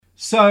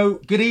So,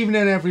 good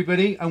evening,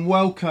 everybody, and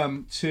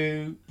welcome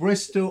to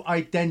Bristol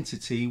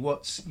Identity,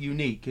 What's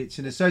Unique. It's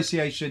an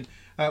association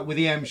with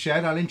the M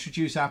Shed. I'll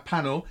introduce our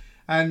panel.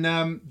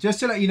 And just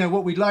to let you know,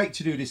 what we'd like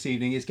to do this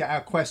evening is get our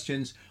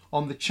questions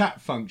on the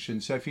chat function.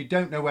 So if you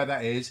don't know where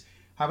that is,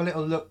 have a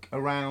little look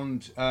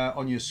around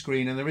on your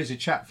screen, and there is a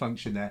chat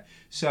function there.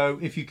 So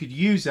if you could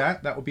use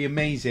that, that would be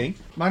amazing.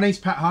 My name's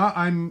Pat Hart.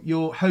 I'm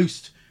your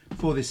host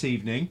for this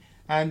evening.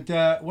 And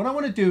what I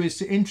want to do is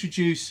to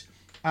introduce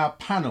our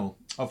panel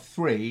of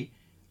three,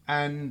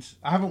 and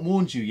I haven't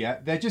warned you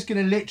yet. They're just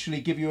going to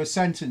literally give you a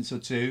sentence or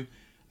two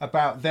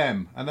about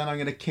them, and then I'm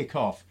going to kick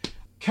off.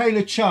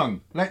 Kayla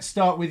Chung, let's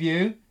start with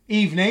you.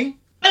 Evening.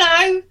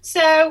 Hello.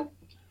 So,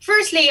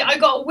 firstly, I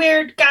got a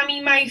weird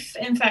gammy mouth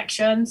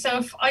infection, so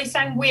if I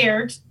sound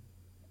weird,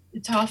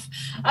 tough.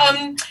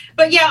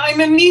 But yeah,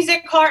 I'm a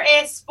music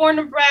artist, born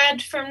and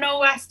bred from Knoll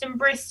West in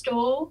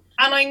Bristol,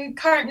 and I'm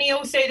currently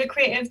also the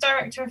creative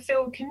director of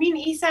Field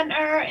Community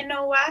Centre in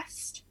Knoll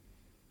West.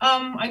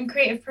 I'm a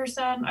creative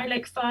person. I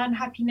like fun,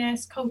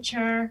 happiness,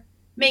 culture,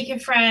 making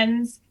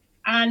friends,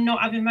 and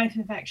not having mouth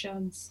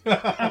infections.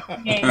 Thank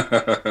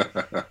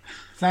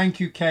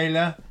you,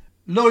 Kayla.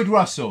 Lloyd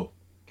Russell.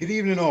 Good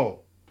evening,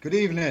 all. Good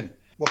evening.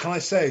 What can I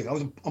say?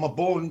 I'm a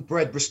born and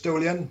bred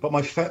Bristolian, but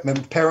my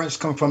parents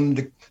come from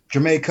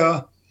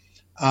Jamaica,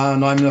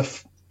 and I'm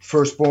the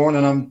firstborn.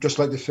 And I'm just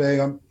like to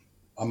say, I'm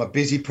a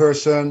busy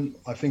person.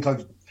 I think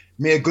I've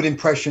made a good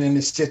impression in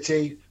the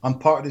city. I'm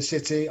part of the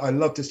city. I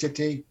love the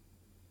city.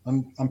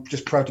 I'm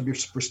just proud to be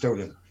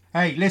Bristolian.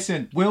 Hey,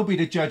 listen, we'll be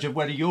the judge of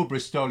whether you're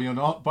Bristolian or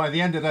not by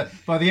the end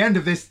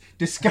of this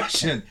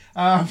discussion.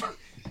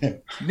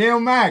 Neil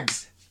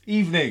Maggs,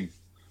 evening.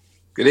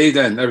 Good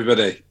evening,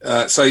 everybody.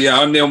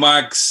 I'm Neil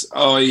Maggs.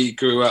 I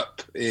grew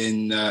up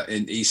in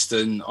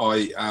Easton.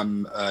 I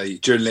am a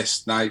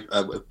journalist now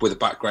with a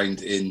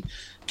background in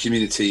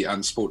community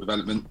and sport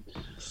development.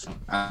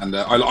 And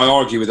I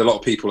argue with a lot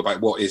of people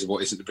about what is and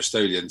what isn't the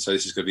Bristolian. So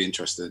this is going to be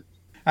interesting.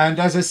 And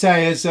as I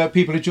say, as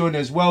people are joining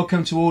us,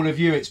 welcome to all of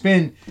you. It's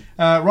been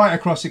right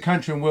across the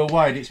country and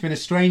worldwide. It's been a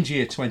strange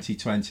year,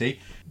 2020.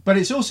 But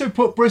it's also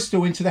put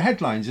Bristol into the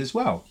headlines as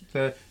well.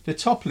 The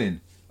toppling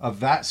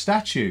of that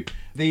statue,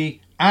 the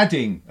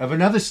adding of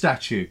another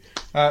statue,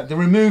 the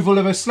removal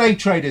of a slave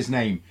trader's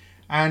name,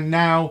 and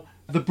now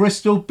the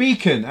Bristol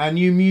Beacon, our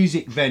new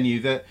music venue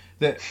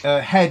that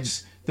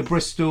heads the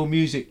Bristol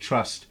Music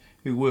Trust,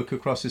 who work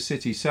across the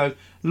city. So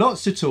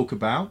lots to talk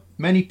about.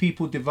 Many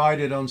people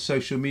divided on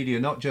social media,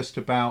 not just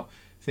about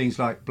things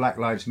like Black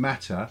Lives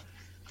Matter,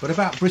 but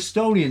about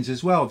Bristolians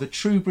as well, the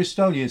true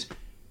Bristolians.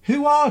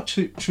 Who are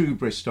true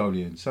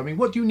Bristolians? I mean,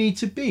 what do you need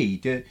to be?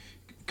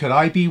 Could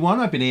I be one?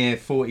 I've been here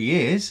 40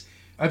 years.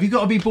 Have you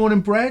got to be born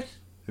and bred?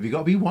 Have you got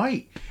to be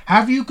white?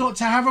 Have you got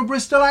to have a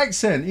Bristol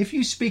accent? If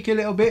you speak a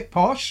little bit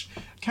posh,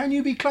 can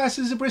you be classed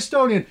as a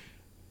Bristolian?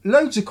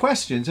 Loads of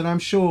questions, and I'm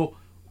sure,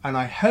 and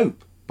I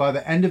hope, by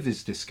the end of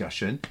this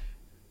discussion,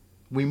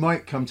 we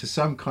might come to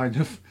some kind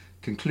of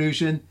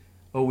conclusion,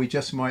 or we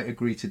just might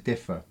agree to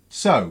differ.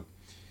 So,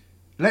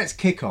 let's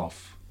kick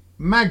off.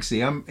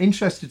 Magsy, I'm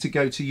interested to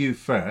go to you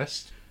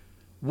first.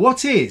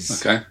 What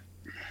is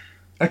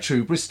a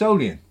true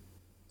Bristolian?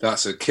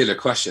 That's a killer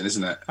question,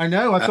 isn't it? I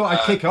know. I thought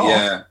I'd kick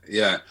off.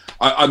 Yeah.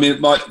 I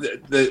mean,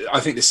 I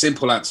think the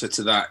simple answer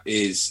to that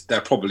is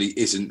there probably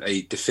isn't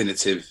a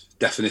definitive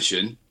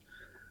definition.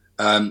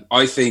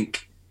 I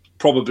think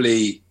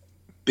probably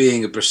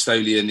being a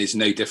Bristolian is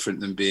no different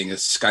than being a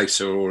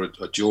Scouser or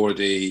a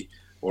Geordie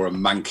or a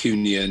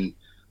Mancunian,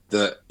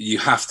 that you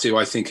have to,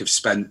 I think, have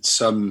spent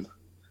some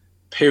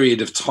period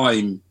of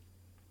time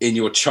in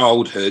your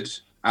childhood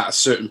at a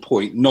certain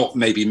point, not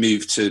maybe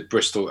moved to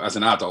Bristol as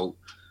an adult,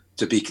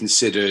 to be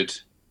considered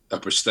a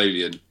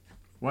Bristolian.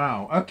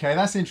 Wow. Okay,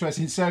 that's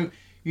interesting. So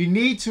you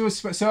need to...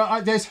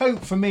 there's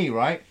hope for me,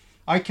 right?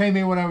 I came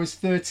here when I was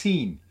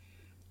 13,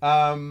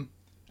 and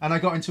I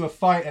got into a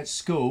fight at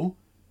school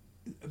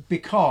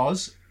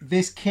because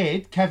this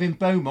kid, Kevin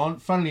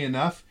Beaumont, funnily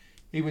enough,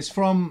 he was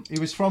from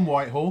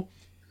Whitehall.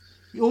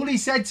 All he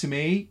said to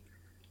me,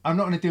 I'm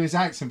not going to do his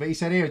accent, but he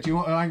said, "Here, do you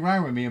want to hang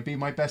around with me and be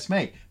my best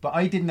mate?" But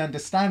I didn't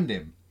understand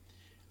him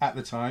at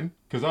the time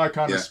because I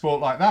kind of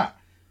sport like that.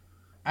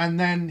 And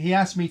then he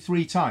asked me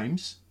 3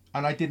 times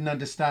and I didn't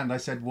understand. I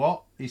said,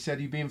 "What?" He said,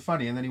 "You're being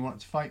funny," and then he wanted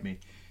to fight me.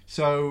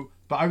 So,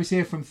 but I was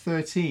here from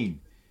 13.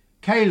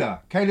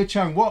 Kayla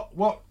Chung,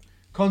 what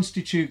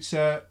constitutes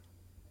a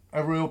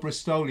real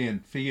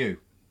Bristolian for you?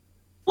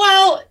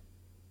 Well,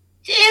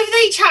 if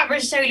they chat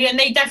Bristolian,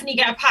 they definitely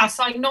get a pass.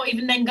 I'm not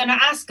even then going to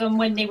ask them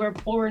when they were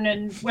born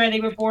and where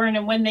they were born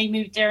and when they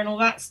moved there and all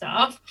that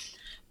stuff.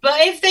 But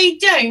if they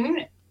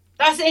don't,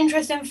 that's an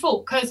interesting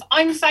thought, because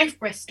I'm South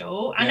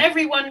Bristol and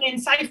everyone in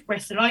South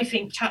Bristol, I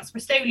think, chats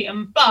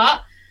Bristolian.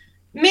 But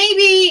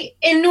maybe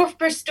in North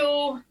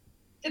Bristol,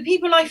 the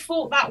people I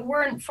thought that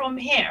weren't from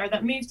here,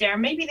 that moved there,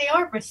 maybe they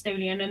are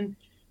Bristolian and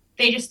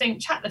they just don't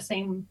chat the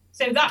same.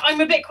 So that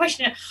I'm a bit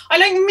questioning. I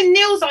like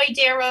Neil's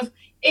idea of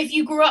if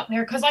you grew up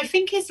there, because I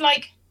think it's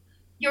like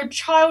your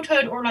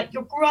childhood or like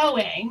your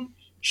growing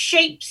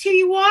shapes who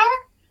you are.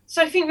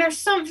 So I think there's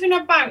something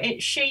about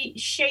it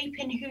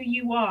shaping who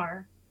you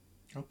are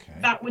Okay.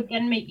 that would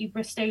then make you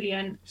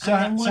Bristolian. So-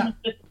 and then so one of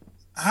the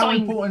How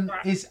signs important of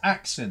that- is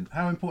accent?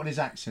 How important is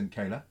accent,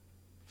 Kayla,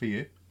 for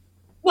you?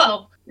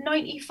 Well,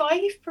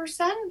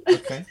 95%.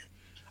 Okay.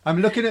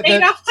 I'm looking at They'd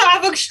the. have to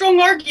have a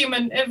strong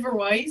argument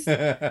otherwise.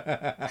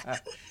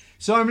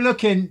 So I'm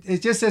looking.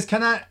 It just says,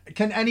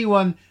 can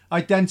anyone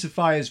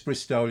identify as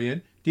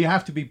Bristolian? Do you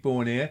have to be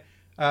born here?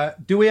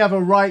 Do we have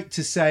a right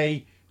to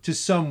say to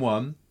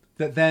someone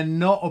that they're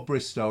not a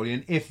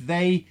Bristolian if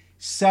they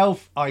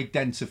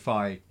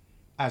self-identify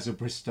as a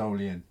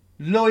Bristolian?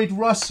 Lloyd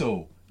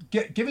Russell,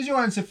 give us your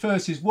answer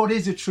first. Is what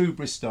is a true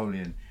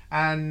Bristolian?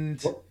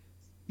 And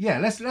yeah,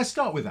 let's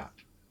start with that.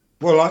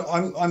 Well,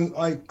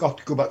 I got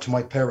to go back to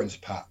my parents,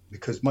 Pat,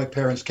 because my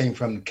parents came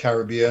from the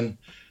Caribbean.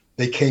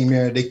 They came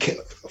here.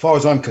 As far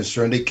as I'm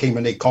concerned, they came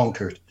and they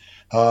conquered.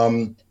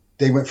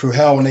 They went through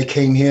hell and they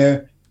came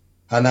here.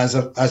 And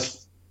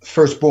as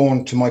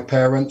firstborn to my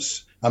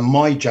parents and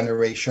my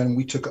generation,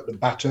 we took up the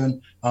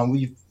baton and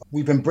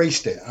we've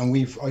embraced it. And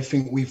I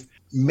think we've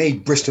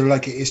made Bristol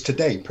like it is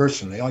today.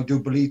 Personally, I do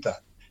believe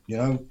that.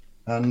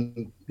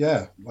 And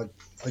yeah,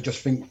 I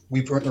just think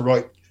we've earned the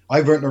right.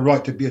 I've earned the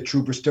right to be a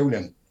true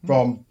Bristolian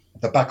from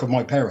the back of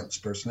my parents,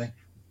 personally.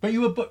 But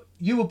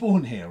you were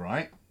born here,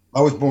 right? I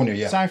was born here,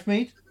 yeah.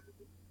 Southmead?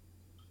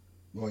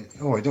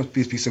 Oh, I don't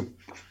be so.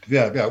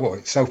 Yeah. Well,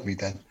 it's Southmead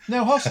then.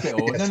 No, hospital.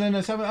 Yes.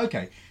 No.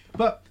 Okay,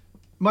 but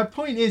my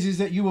point is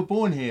that you were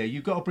born here.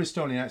 You got a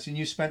Bristolian accent.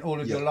 You spent all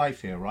of your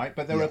life here, right?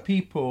 But there are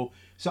people.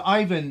 So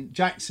Ivan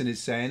Jackson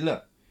is saying,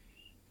 look,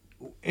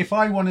 if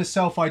I want to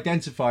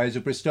self-identify as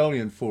a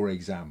Bristolian, for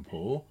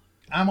example,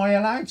 am I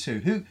allowed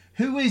to?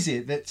 Who is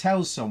it that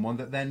tells someone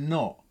that they're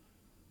not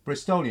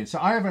Bristolian? So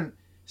I haven't.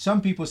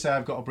 Some people say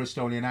I've got a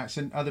Bristolian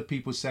accent. Other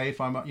people say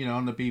if I'm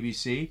on the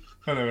BBC,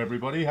 hello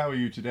everybody, how are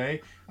you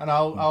today? And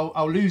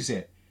I'll lose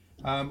it.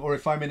 Or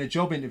if I'm in a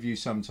job interview,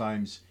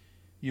 sometimes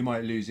you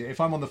might lose it.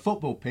 If I'm on the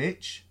football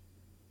pitch,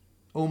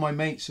 all my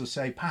mates will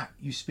say, Pat,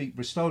 you speak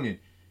Bristolian.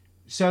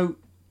 So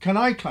can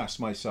I class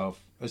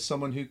myself as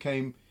someone who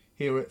came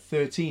here at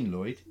 13,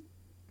 Lloyd?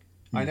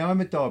 I know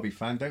I'm a Derby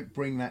fan. Don't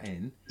bring that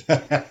in.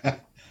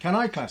 Can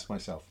I class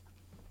myself?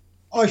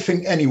 I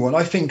think anyone.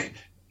 I think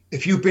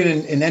if you've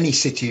been in any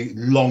city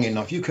long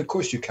enough, of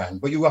course you can.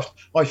 But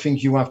I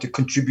think you have to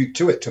contribute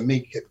to it to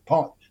make it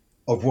part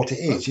of what it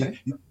is. Okay.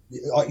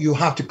 You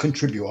have to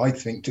contribute, I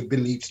think, to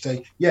believe.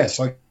 Say,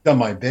 yes, I've done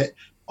my bit.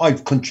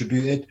 I've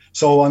contributed,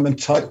 so I'm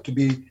entitled to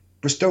be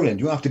Bristolian.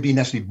 You don't have to be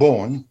necessarily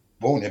born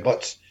here,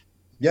 but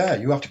yeah,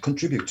 you have to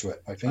contribute to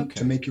it. I think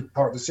to make you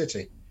part of the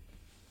city.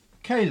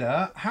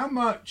 Kayla, how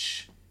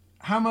much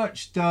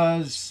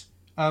does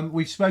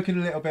we've spoken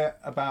a little bit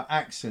about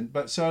accent,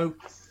 but so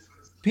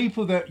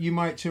people that you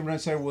might turn around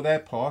and say, well, they're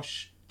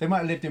posh, they might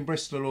have lived in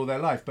Bristol all their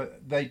life,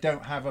 but they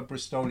don't have a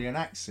Bristolian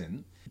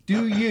accent.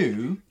 Do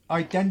you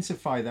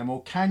identify them,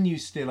 or can you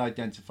still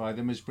identify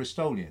them as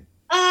Bristolian?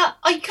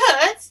 I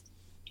could,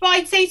 but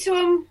I'd say to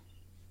them,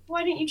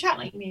 why don't you chat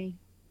like me?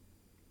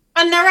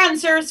 And their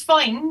answer is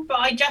fine, but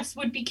I just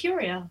would be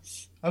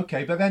curious.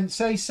 Okay, but then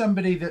say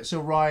somebody that's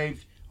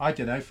arrived, I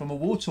don't know, from a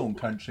war-torn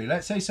country.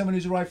 Let's say someone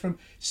who's arrived from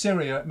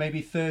Syria at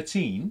maybe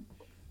 13,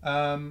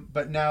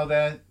 but now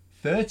they're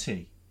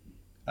 30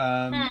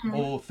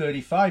 or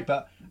 35.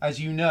 But as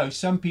you know,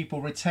 some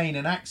people retain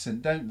an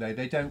accent, don't they?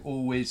 They don't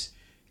always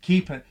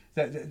keep it.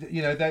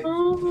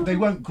 They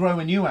won't grow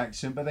a new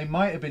accent, but they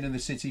might have been in the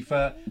city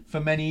for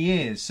many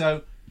years.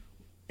 So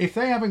if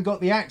they haven't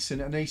got the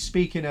accent and they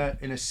speak in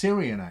a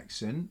Syrian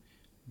accent,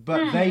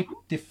 but they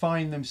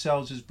define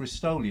themselves as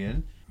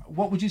Bristolian,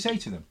 what would you say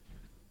to them?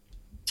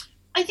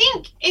 I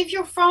think if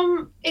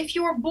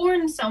you're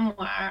born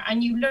somewhere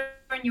and you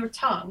learn your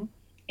tongue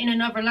in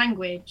another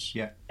language,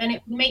 then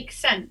it makes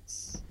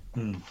sense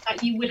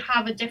that you would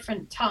have a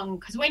different tongue.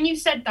 Because when you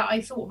said that,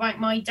 I thought about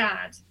my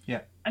dad.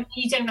 Yeah. I mean,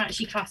 he don't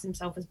actually class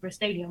himself as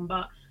Bristolian,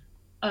 but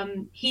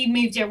he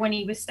moved here when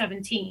he was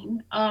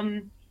 17.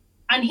 And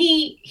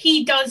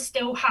he does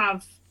still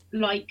have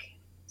like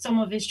some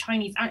of his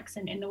Chinese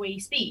accent in the way he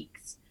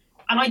speaks.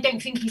 And I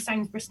don't think he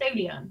sounds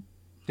Bristolian.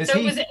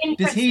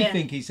 Does he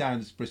think he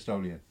sounds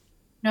Bristolian?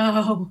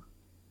 No.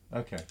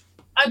 Okay.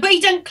 But he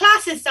doesn't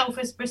class himself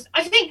as Bristol.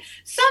 I think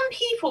some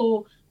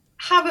people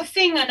have a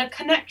thing and a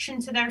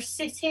connection to their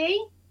city,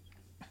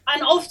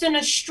 and often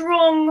a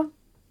strong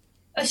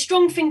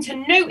thing to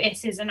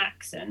notice is an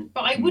accent.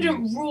 But I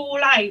wouldn't rule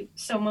out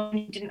someone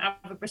who didn't have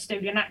a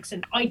Bristolian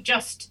accent. I'd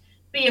just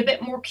be a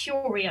bit more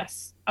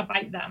curious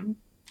about them.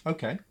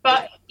 Okay.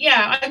 But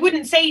yeah, I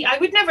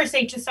would never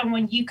say to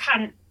someone, you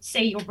can't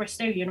say you're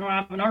Bristolian, or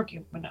have an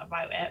argument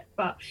about it.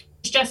 But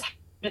it's just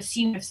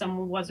assume if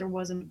someone was or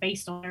wasn't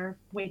based on their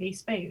way they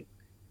spoke.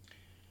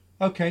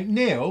 Okay,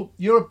 Neil,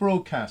 you're a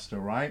broadcaster,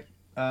 right?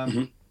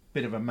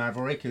 Bit of a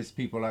maverick, as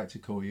people like to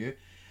call you.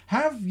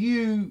 Have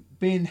you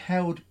been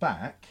held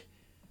back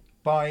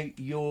by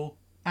your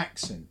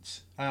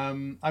accent?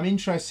 I'm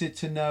interested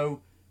to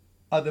know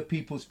other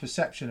people's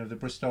perception of the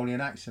Bristolian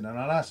accent, and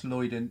I'll ask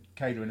Lloyd and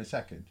Kayla in a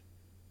second.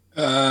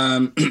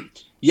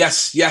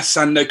 Yes,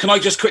 and no. Can I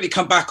just quickly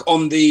come back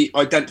on the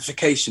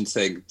identification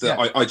thing? That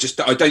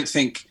I don't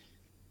think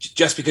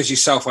just because you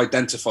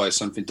self-identify as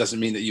something doesn't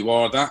mean that you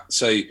are that.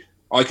 So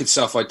I could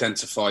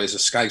self-identify as a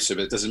Scouser,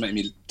 but it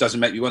doesn't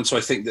make me one. So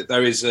I think that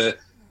there's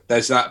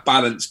that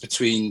balance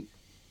between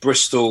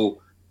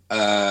Bristol,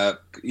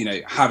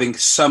 having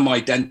some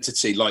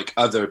identity like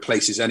other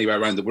places anywhere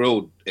around the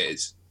world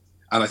is,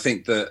 and I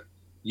think that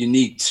you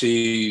need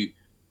to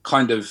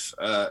kind of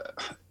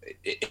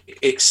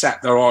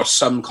accept there are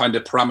some kind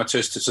of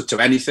parameters to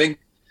anything.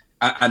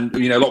 And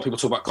a lot of people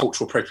talk about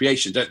cultural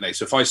appropriation, don't they?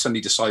 So if I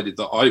suddenly decided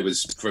that I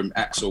was from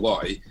X or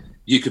Y,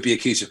 you could be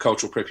accused of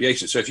cultural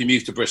appropriation. So if you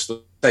move to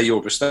Bristol, say you're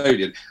a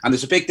Bristolian, and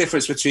there's a big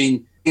difference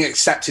between being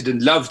accepted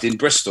and loved in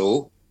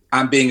Bristol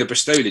and being a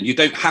Bristolian. You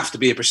don't have to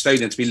be a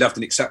Bristolian to be loved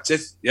and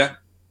accepted. Yeah.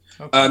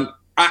 Okay.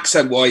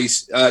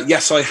 Accent-wise,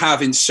 yes, I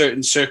have in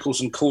certain circles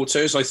and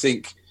quarters. I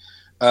think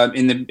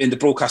in the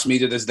broadcast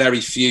media, there's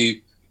very few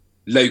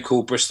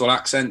local Bristol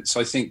accents.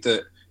 I think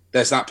that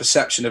there's that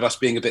perception of us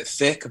being a bit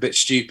thick, a bit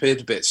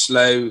stupid, a bit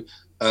slow.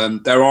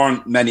 There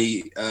aren't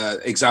many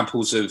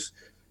examples of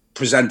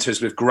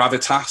presenters with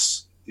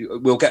gravitas.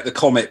 We'll get the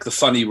comic, the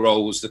funny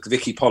roles, the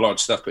Vicky Pollard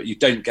stuff, but you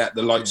don't get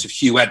the likes of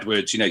Hugh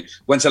Edwards.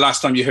 When's the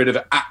last time you heard of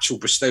an actual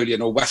Bristolian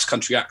or West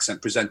Country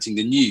accent presenting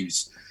the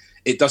news?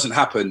 It doesn't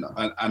happen,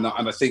 and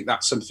I think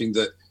that's something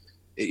that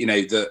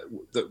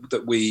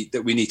that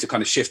we need to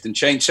kind of shift and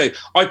change. So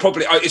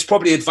it's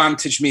probably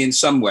advantaged me in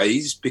some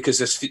ways because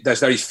there's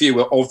very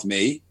fewer of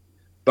me.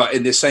 But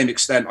in the same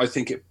extent, I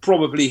think it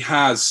probably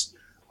has.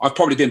 I've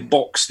probably been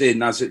boxed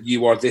in as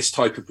you are this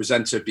type of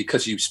presenter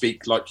because you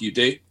speak like you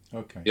do.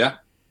 Okay. Yeah.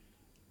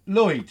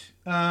 Lloyd.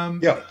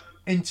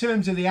 In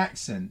terms of the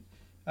accent,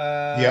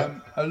 a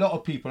lot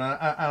of people, and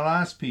I'll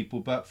ask people,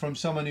 but from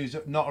someone who's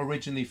not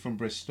originally from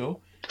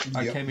Bristol,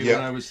 I came here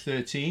when I was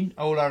 13.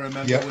 All I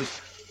remember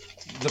was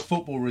the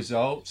football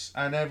results,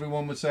 and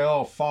everyone would say,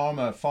 "Oh,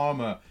 farmer."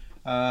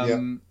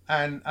 And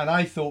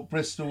I thought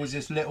Bristol was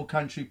this little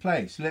country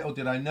place. Little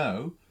did I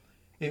know,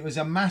 it was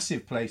a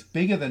massive place,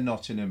 bigger than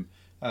Nottingham,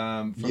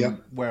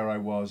 from where I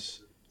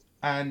was,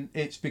 and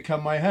it's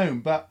become my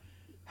home. But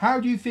how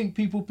do you think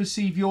people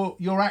perceive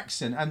your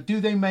accent, and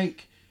do they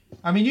make?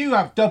 I mean, you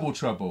have double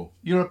trouble.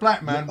 You're a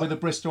black man with a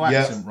Bristol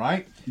accent,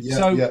 right?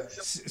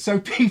 So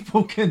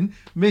people can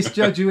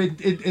misjudge you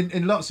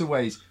in lots of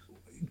ways.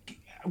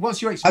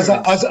 What's your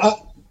experience?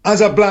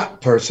 As a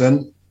black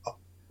person,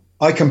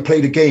 I can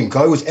play the game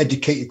because I was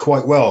educated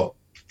quite well,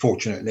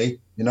 fortunately.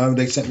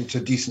 They sent me to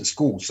a decent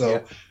school.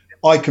 So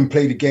I can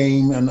play the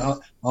game. And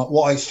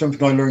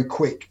something I learned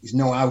quick is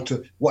know how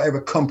to,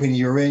 whatever company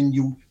you're in,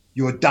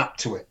 you adapt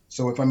to it.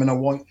 So if I'm in a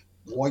white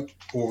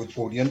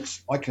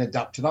audience, I can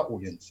adapt to that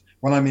audience.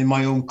 When I'm in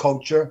my own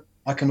culture,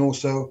 I can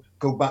also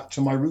go back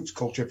to my roots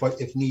culture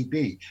if need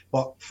be.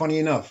 But funny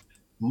enough,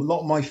 a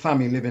lot of my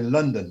family live in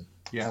London.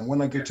 Yeah. And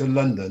when I go to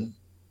London,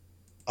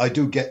 I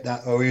do get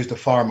that, here's the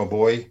farmer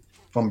boy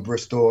from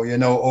Bristol,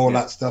 all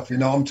that stuff,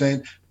 what I'm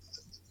saying?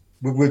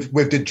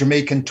 With the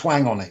Jamaican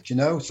twang on it,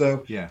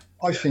 So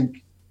I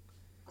think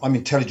I'm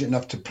intelligent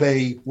enough to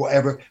play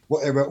whatever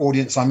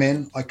audience I'm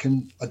in, I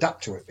can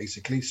adapt to it,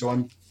 basically. So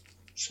I'm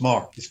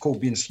smart. It's called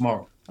being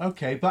smart.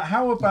 Okay, but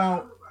how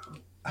about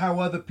how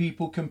other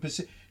people can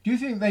perceive? Do you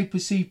think they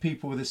perceive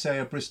people with, say,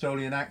 a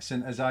Bristolian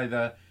accent as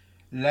either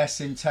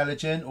less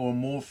intelligent or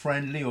more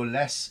friendly or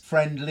less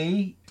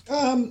friendly?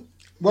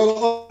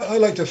 Well, I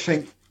like to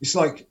think it's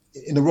like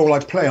in the role I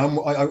play,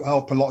 I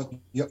help a lot of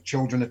young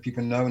children that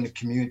people know in the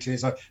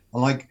communities. And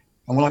when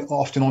I'm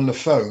often on the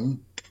phone,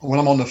 when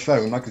I'm on the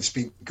phone, I can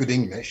speak good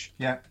English.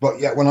 Yeah. But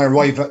yet when I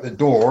arrive at the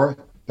door,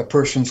 the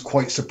person's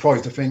quite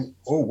surprised to think,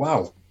 oh,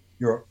 wow,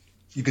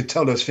 you could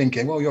tell they're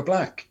thinking, well, you're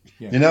black.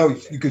 Yeah.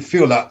 You could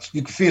feel that.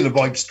 You could feel the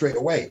vibe straight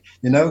away,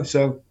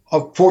 So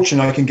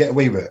fortunately, I can get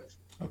away with it.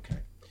 Okay.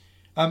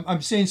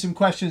 I'm seeing some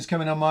questions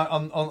coming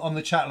on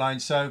the chat line.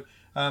 So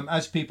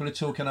as people are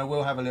talking, I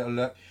will have a little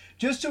look.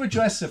 Just to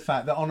address the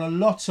fact that on a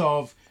lot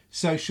of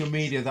social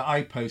media that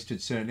I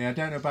posted, certainly, I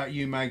don't know about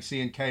you,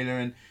 Magsy and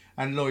Kayla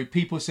and Lloyd,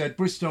 people said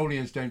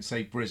Bristolians don't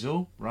say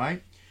Brizzle,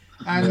 right?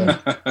 And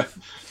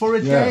for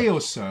a day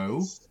or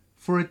so,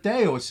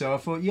 I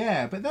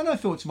thought, but then I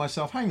thought to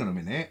myself, hang on a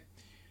minute.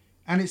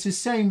 And it's the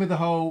same with the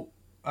whole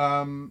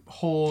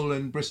Hall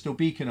and Bristol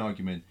Beacon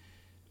argument.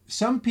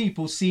 Some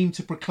people seem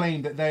to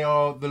proclaim that they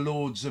are the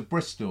lords of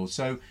Bristol.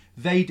 So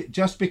they,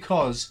 just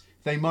because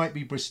they might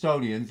be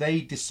Bristolian,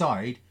 they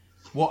decide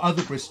what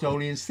other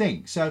Bristolians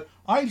think. So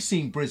I've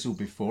seen Brizzle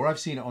before. I've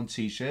seen it on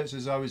T-shirts,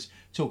 as I was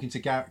talking to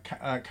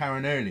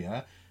Karen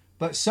earlier.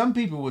 But some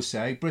people will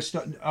say,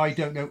 I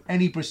don't know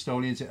any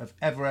Bristolians that have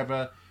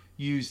ever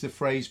used the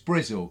phrase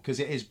Brizzle, because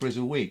it is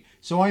Brizzle Week.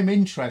 So I'm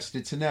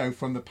interested to know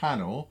from the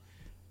panel,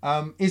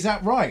 is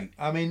that right?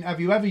 I mean, have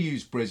you ever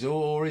used Brizzle,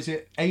 or is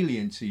it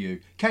alien to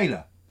you?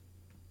 Kayla?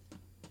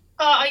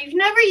 I've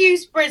never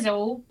used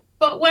Brizzle,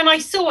 but when I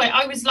saw it,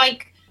 I was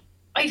like,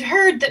 I've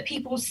heard that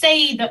people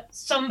say that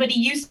somebody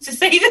used to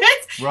say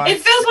this. Right.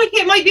 It feels like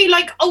it might be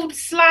like old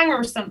slang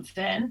or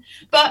something.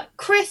 But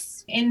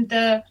Chris in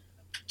the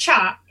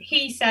chat,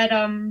 he said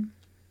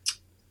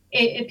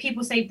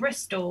people say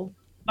Bristol,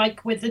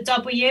 like with the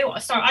W.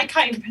 Sorry, I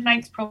can't even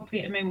pronounce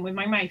properly at the moment with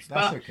my mouth.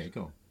 That's okay,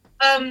 go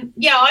on.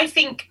 Yeah, I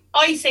think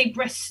I say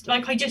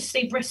I just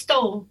say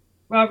Bristol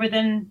rather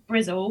than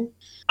Brizzle.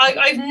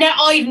 I've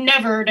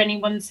never heard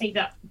anyone say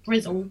that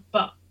Brizzle,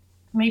 but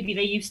maybe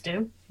they used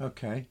to.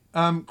 Okay.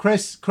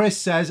 Chris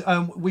says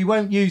we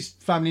won't use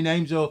family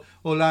names or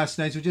last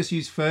names. We'll just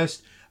use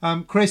first.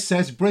 Chris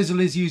says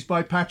Brizzle is used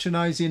by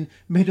patronising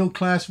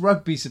middle-class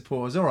rugby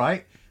supporters. All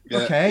right. Yeah,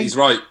 okay. He's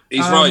right.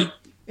 He's right.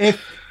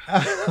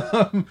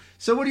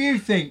 So what do you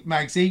think,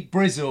 Magsy?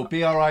 Brizzle,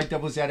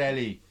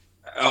 Brizzle.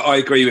 I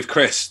agree with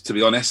Chris, to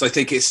be honest. I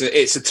think it's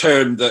a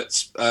term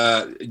that's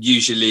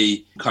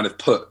usually kind of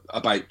put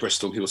about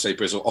Bristol. People say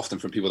Brizzle, often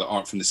from people that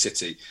aren't from the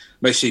city.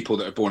 Most people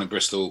that are born in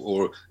Bristol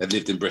or have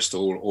lived in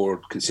Bristol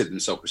or consider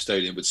themselves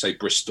Bristolian would say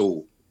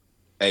Bristol,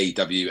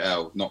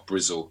 AWL, not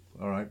Brizzle.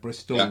 All right,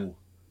 Bristol. Yeah.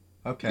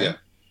 Okay.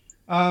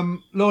 Yeah.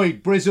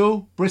 Lloyd,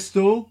 Bristol.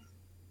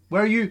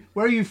 Where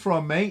are you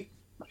from, mate?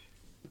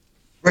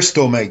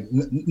 Bristol, mate.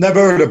 Never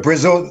heard of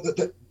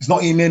Brizzle. It's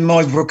not even in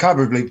my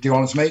vocabulary, to be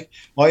honest, mate.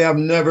 I have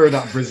never heard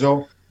that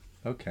Brizzle.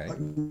 Okay.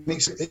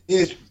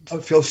 I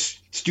feel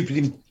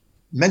stupidly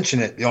mention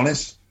it, to be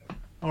honest.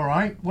 All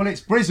right. Well,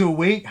 it's Brizzle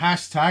week,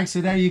 hashtag,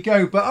 so there you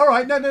go. But all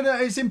right, no,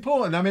 it's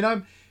important. I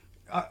mean,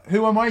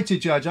 who am I to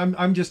judge?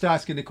 I'm just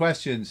asking the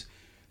questions.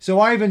 So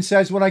Ivan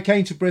says, when I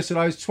came to Bristol,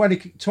 I was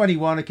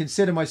 21. I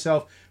consider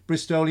myself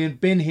Bristolian.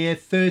 Been here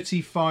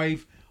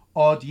 35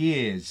 odd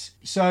years.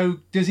 So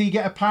does he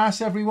get a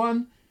pass,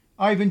 everyone?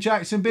 Ivan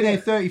Jackson, been here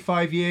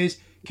 35 years,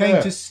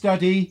 came to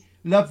study,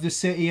 loved the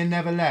city and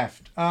never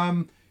left.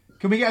 Can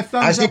we get a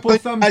thumbs up or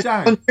thumbs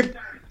down?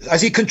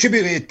 Has he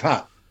contributed,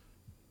 Pat?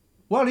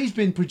 Well, he's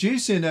been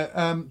producing at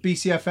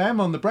BCFM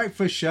on The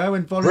Breakfast Show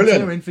and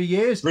volunteering for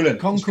years.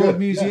 Brilliant. Concord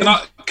Museum.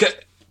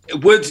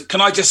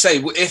 Can I just say,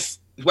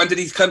 when did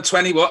he come?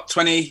 20 what?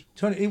 20?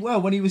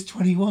 Well, when he was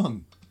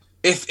 21.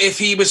 If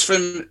he was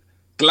from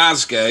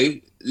Glasgow,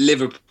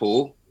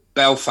 Liverpool,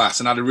 Belfast,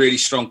 and had a really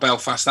strong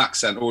Belfast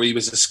accent, or he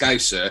was a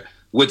Scouser,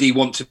 would he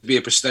want to be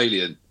a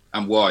Bristolian,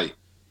 and why?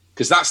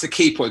 Because that's the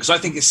key point. Because I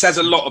think it says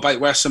a lot about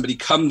where somebody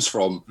comes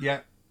from. Yeah.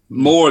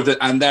 More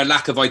and their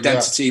lack of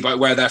identity about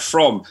where they're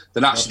from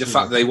than actually the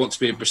fact that they want to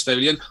be a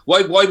Bristolian.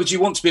 Why would you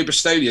want to be a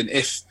Bristolian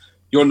if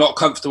you're not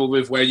comfortable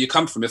with where you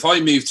come from? If I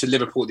moved to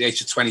Liverpool at the age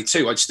of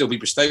 22, I'd still be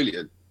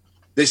Bristolian.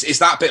 This is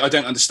that bit I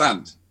don't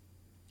understand.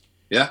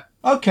 Yeah.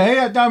 Okay,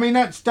 I mean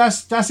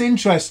that's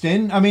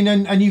interesting. I mean,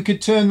 and you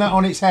could turn that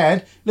on its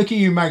head. Look at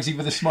you, Magsy,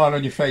 with a smile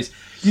on your face.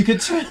 You could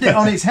turn it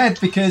on its head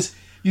because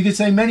you could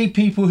say many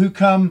people who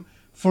come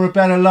for a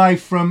better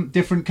life from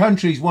different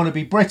countries want to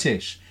be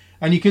British,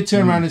 and you could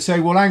turn around and say,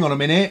 well, hang on a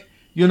minute,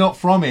 you're not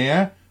from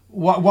here.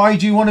 Why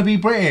do you want to be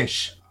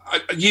British?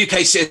 UK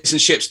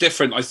citizenship's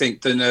different, I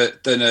think, than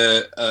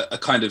a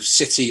kind of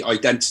city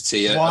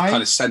identity, a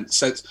kind of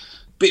sense.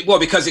 Well,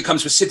 because it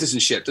comes with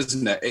citizenship,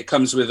 doesn't it? It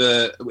comes with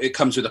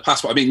a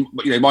passport. I mean,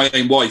 my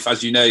own wife,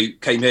 as you know,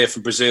 came here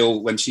from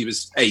Brazil when she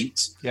was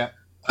 8,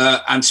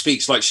 and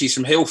speaks like she's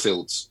from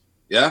Hillfields,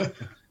 yeah.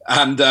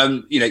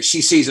 And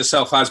she sees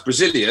herself as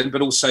Brazilian,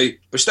 but also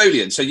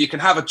Bristolian. So you can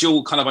have a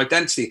dual kind of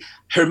identity.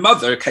 Her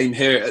mother came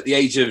here at the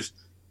age of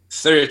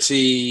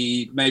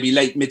 30, maybe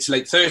mid to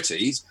late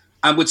 30s,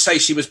 and would say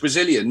she was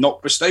Brazilian,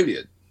 not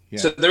Bristolian. Yeah.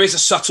 So there is a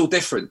subtle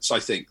difference. I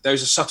think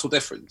there's a subtle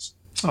difference.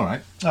 All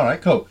right,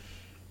 cool.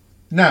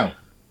 Now,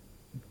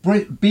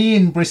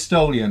 being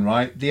Bristolian,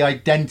 right? The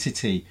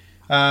identity.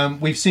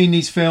 We've seen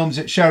these films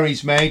that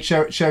Sherry's made,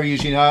 Sherry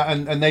Eugene Hart,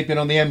 and they've been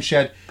on the M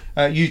Shed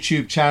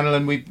YouTube channel,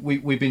 and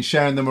we've been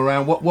sharing them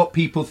around. What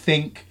people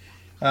think,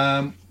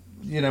 when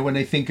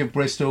they think of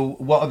Bristol,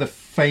 what are the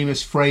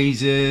famous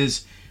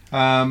phrases?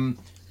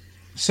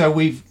 So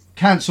we've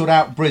cancelled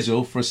out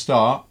Brizzle for a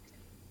start.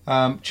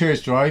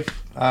 Cheers Drive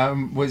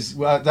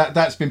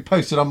that's been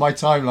posted on my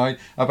timeline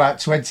about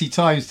 20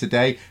 times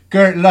today.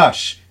 Gert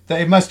Lush.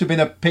 It must have been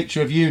a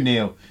picture of you,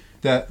 Neil,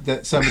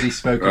 that somebody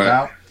spoke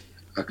about.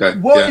 Okay.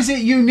 What is it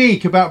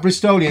unique about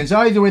Bristolians,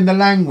 either in the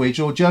language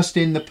or just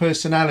in the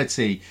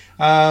personality?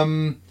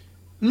 Lloyd?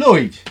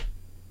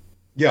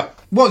 Yeah.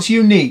 What's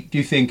unique, do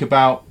you think,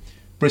 about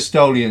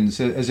Bristolians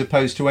as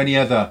opposed to any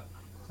other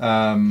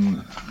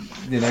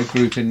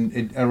group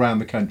in around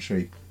the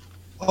country?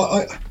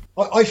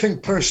 I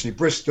think personally,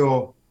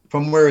 Bristol,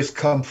 from where it's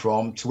come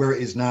from to where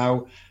it is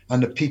now,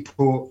 and the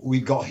people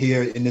we got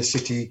here in the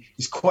city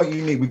is quite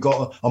unique. We've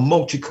got a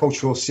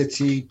multicultural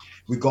city.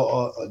 We've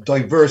got a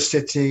diverse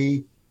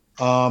city.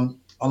 And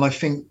I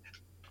think,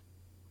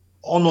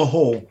 on the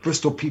whole,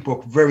 Bristol people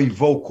are very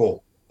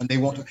vocal. And they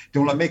want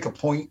to make a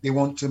point. They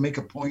want to make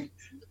a point.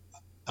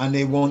 And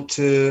they want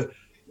to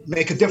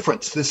make a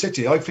difference to the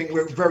city. I think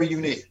we're very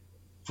unique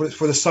for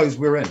the size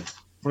we're in,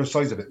 for the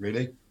size of it,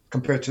 really,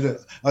 compared to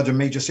the other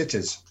major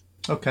cities.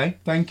 Okay,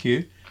 thank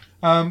you.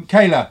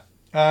 Kayla,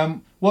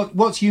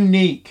 what's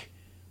unique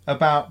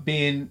about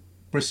being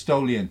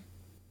Bristolian?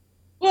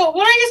 Well,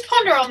 when I just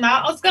ponder on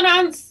that, I was going to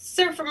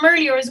answer from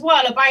earlier as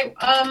well about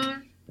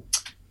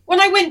when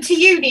I went to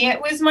uni,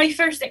 it was my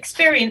first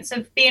experience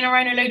of being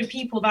around a load of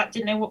people that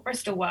didn't know what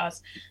Bristol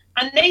was.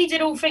 And they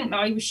did all think that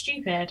I was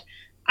stupid.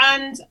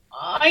 And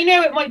I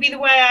know it might be the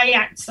way I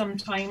act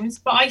sometimes,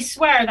 but I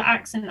swear that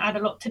accent had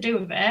a lot to do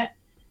with it.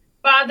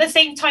 But at the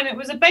same time, it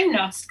was a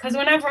bonus, because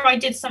whenever I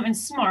did something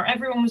smart,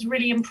 everyone was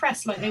really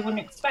impressed, like they weren't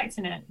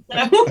expecting it.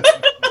 So.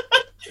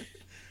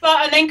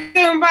 And then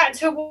going back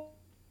to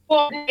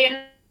what,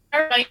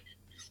 like,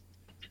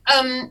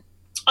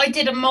 I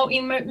did a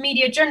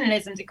multimedia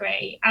journalism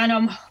degree,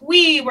 and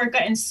we were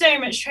getting so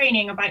much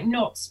training about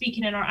not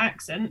speaking in our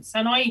accents,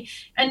 and I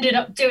ended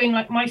up doing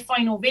like my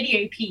final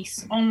video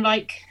piece on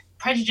like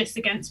prejudice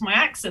against my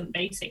accent,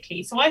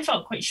 basically. So I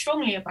felt quite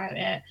strongly about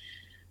it.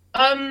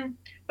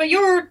 But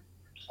your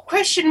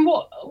question,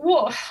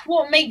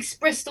 what makes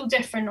Bristol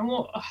different, and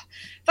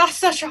that's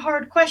such a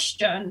hard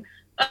question.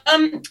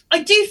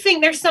 I do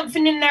think there's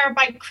something in there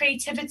about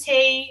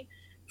creativity,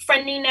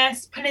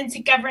 friendliness, pulling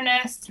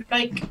togetherness,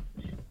 like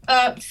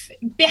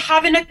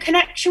having a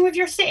connection with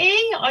your city.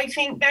 I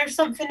think there's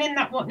something in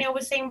that, what Neil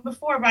was saying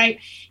before, about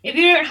if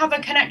you don't have a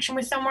connection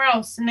with somewhere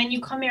else and then you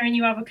come here and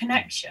you have a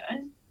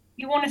connection,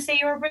 you want to say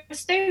you're a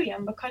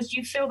Bristolian because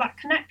you feel that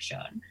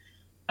connection.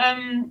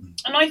 And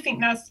I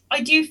think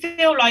I do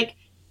feel like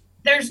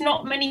there's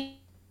not many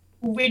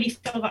people really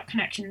feel that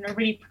connection and are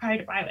really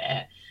proud about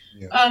it.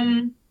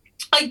 Yeah.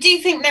 I do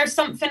think there's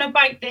something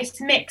about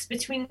this mix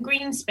between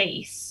green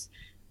space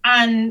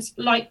and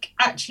like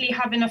actually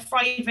having a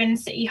thriving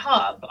city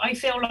hub. I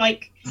feel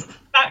like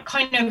that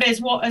kind of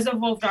is what has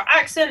evolved our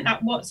accent,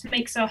 that what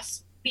makes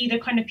us be the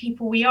kind of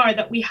people we are,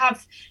 that we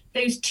have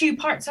those two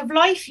parts of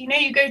life. You know,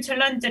 you go to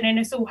London and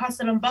it's all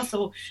hustle and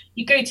bustle.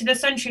 You go to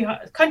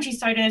the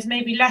countryside and there's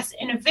maybe less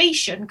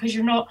innovation because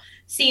you're not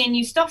seeing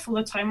new stuff all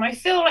the time. I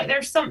feel like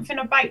there's something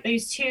about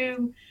those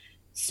two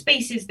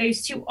spaces,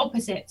 those two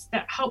opposites,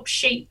 that help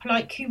shape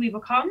like who we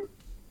become.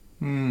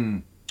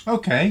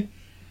 Okay,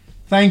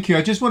 thank you.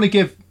 I just want to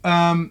give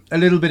a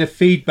little bit of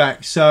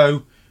feedback.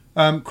 So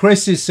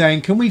Chris is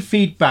saying, can we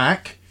feed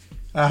back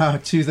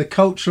to the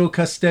cultural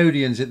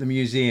custodians at the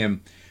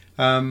museum?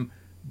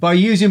 By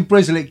using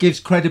Bristol, it gives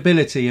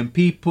credibility, and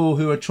people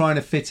who are trying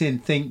to fit in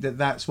think that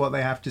that's what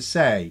they have to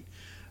say.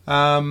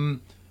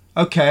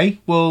 Okay,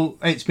 well,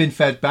 it's been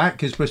fed back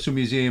because Bristol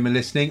Museum are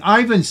listening.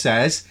 Ivan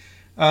says,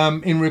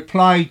 in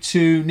reply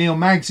to Neil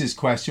Maggs's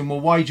question,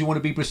 well, why do you want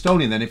to be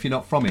Bristolian then if you're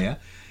not from here?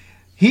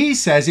 He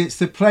says it's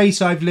the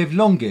place I've lived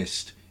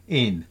longest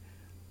in.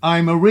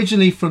 I'm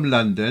originally from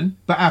London,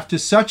 but after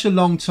such a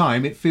long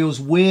time, it feels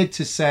weird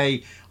to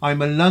say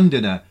I'm a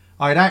Londoner.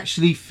 I'd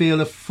actually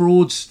feel a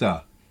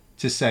fraudster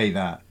to say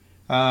that.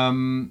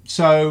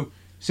 So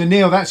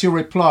Neil, that's your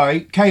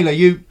reply. Kayla,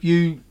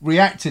 you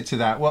reacted to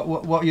that.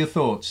 What are your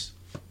thoughts?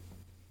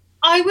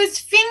 I was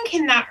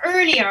thinking that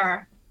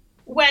earlier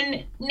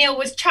when Neil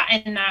was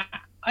chatting that.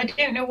 I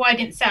don't know why I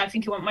didn't say it. I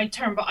think it wasn't my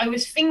turn, but I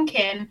was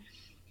thinking,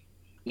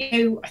 you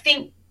know, I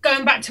think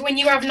going back to when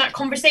you were having that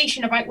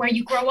conversation about where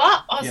you grow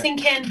up, I was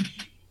thinking,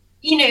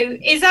 you know,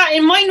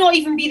 it might not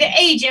even be the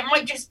age, it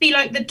might just be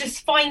like the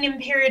defining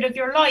period of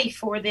your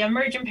life, or the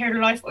emergent period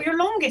of life, or your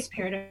longest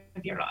period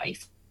of your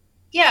life.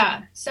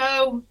 Yeah,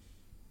 so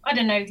I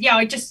don't know. Yeah,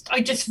 I just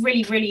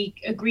really, really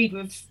agreed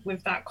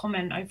with that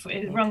comment.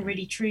 It rung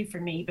really true for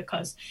me,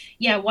 because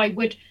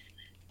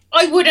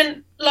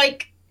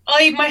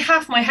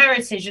half my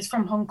heritage is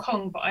from Hong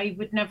Kong, but I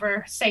would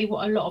never say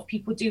what a lot of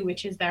people do,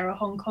 which is they're a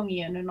Hong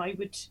Kongian, and I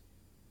would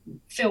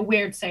feel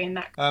weird saying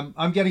that.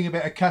 I'm getting a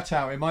bit of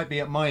cutout. It might be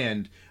at my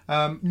end.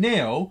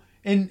 Neil,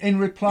 in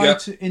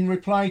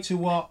reply to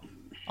what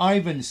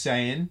Ivan's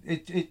saying,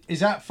 is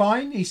that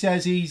fine? He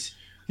says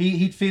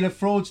he'd feel a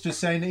fraudster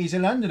saying that he's a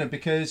Londoner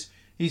because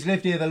he's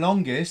lived here the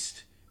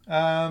longest.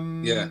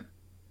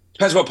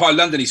 Depends what part of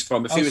London he's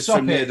from. If he was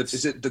from near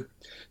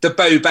the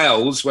Bow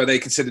Bells, where they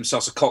consider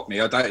themselves a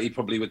Cockney, I doubt he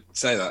probably would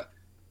say that.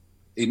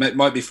 He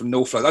might be from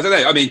North London. I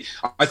don't know.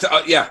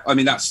 I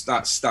mean,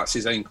 that's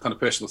his own kind of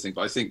personal thing.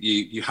 But I think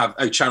you have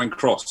Charing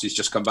Cross. He's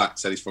just come back.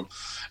 Said he's from.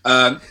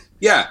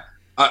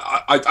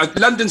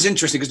 London's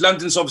interesting because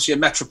London's obviously a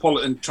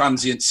metropolitan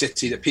transient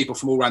city that people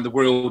from all around the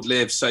world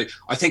live. So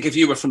I think if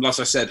you were from, as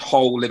I said,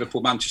 Hull,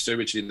 Liverpool, Manchester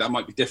originally, that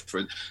might be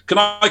different. Can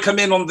I come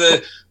in on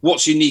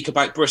what's unique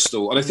about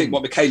Bristol? And I think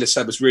what Michaela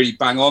said was really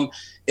bang on.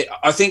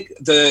 I think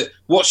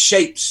what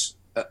shapes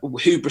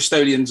who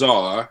Bristolians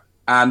are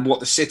and what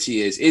the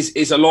city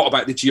is a lot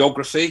about the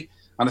geography.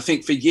 And I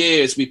think for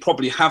years we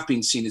probably have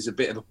been seen as a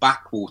bit of a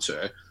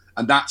backwater,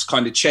 and that's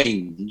kind of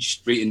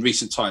changed in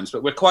recent times.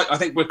 But we're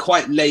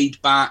quite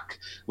laid back,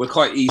 we're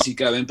quite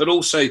easygoing, but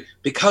also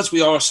because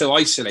we are so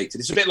isolated,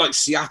 it's a bit like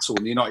Seattle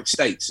in the United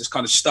States. It's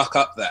kind of stuck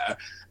up there,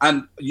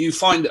 and you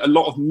find a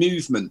lot of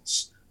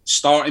movements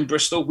start in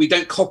Bristol. We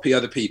don't copy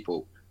other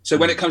people. So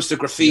when it comes to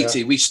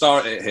graffiti, we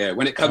start it here.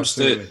 When it comes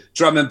to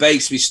drum and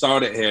bass, we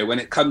start it here. When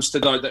it comes to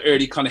the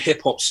early kind of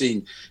hip hop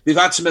scene, we've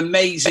had some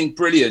amazing,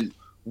 brilliant,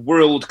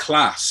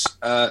 world-class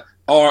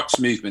arts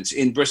movements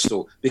in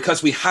Bristol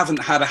because we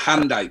haven't had a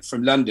handout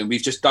from London.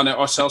 We've just done it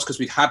ourselves because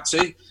we've had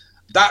to.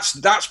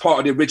 that's part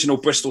of the original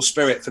Bristol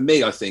spirit for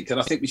me, I think. And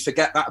I think we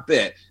forget that a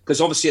bit,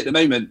 because obviously at the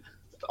moment,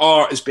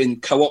 art has been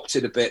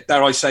co-opted a bit,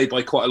 dare I say,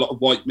 by quite a lot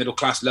of white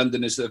middle-class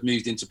Londoners that have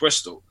moved into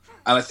Bristol.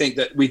 And I think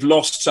that we've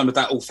lost some of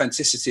that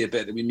authenticity a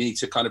bit that we need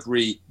to kind of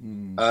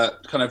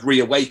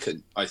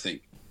reawaken, I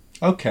think.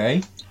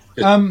 Okay.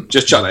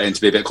 Just chuck that in to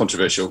be a bit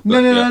controversial.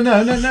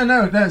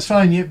 No, that's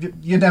fine.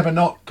 You're never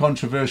not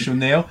controversial,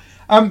 Neil.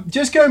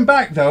 Just going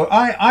back, though,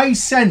 I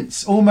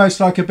sense almost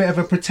like a bit of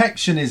a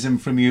protectionism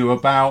from you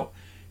about,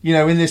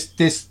 in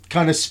this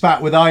kind of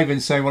spat with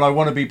Ivan saying, well, I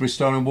want to be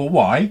Bristolian. Well,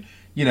 why?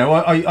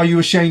 Are you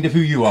ashamed of who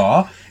you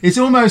are? It's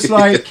almost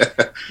like,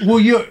 well,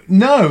 you're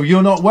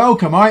not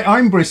welcome.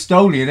 I'm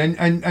Bristolian,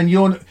 and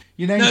you're,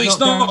 No,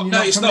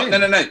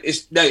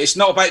 it's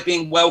not about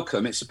being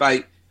welcome. It's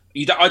about,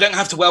 I don't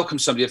have to welcome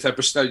somebody if they're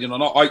Bristolian or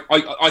not.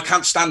 I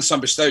can't stand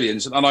some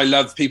Bristolians, and I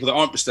love people that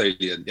aren't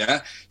Bristolian. Yeah,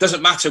 it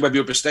doesn't matter whether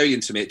you're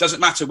Bristolian to me. It doesn't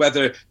matter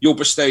whether you're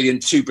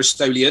Bristolian to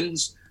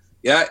Bristolians.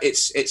 Yeah,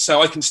 it's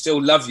so I can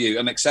still love you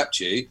and accept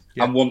you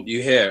and want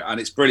you here, and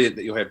it's brilliant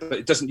that you're here. But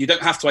it doesn't. You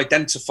don't have to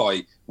identify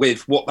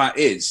with what that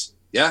is.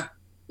 Yeah,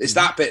 it's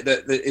that bit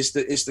that is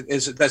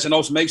there's an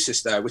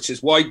osmosis there, which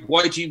is why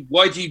do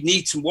you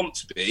need to want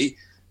to be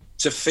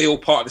to feel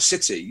part of the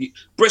city?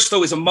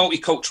 Bristol is a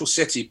multicultural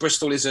city.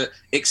 Bristol is an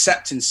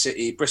accepting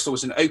city. Bristol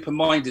is an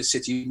open-minded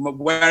city.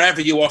 Wherever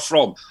you are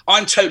from,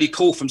 I'm totally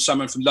cool from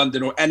someone from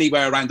London or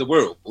anywhere around the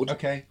world.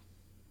 Okay.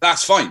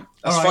 That's fine.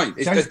 That's right.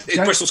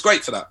 fine. Bristol's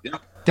great for that. Yeah.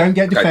 Don't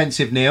get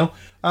defensive, Neil.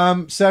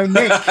 So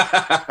Nick,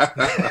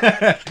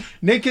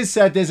 Nick has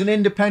said there's an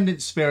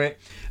independent spirit,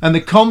 and the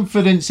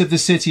confidence of the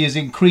city has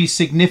increased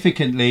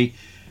significantly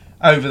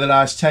over the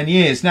last 10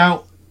 years.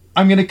 Now,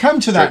 I'm going to come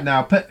to that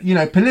now. But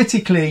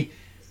politically,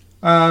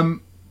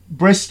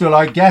 Bristol,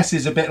 I guess,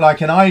 is a bit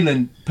like an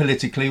island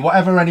politically,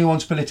 whatever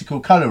anyone's political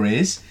colour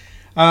is.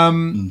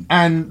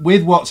 And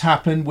with what's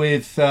happened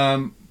with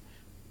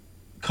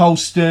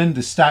Colston,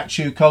 the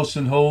statue,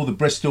 Colston Hall, the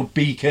Bristol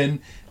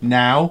Beacon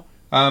now.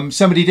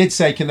 Somebody did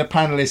say, can the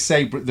panellists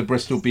say the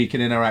Bristol Beacon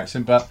in our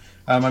accent? But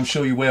I'm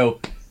sure you will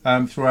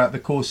throughout the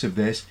course of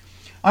this.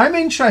 I'm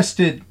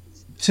interested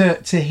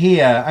to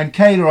hear, and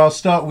Kayla, I'll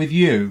start with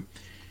you,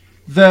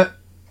 that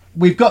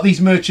we've got these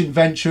merchant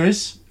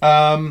venturers.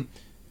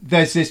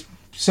 There's this,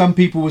 some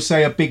people will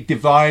say, a big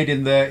divide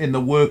in the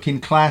working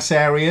class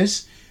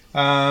areas,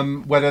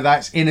 whether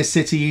that's inner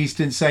city,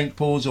 Eastern St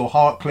Paul's, or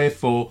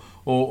Hartcliffe, or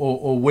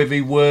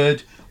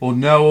Withywood, or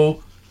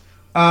Knowle.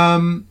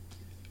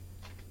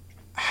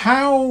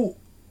 How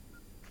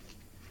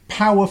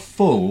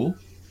powerful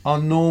are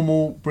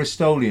normal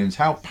Bristolians?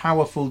 How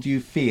powerful do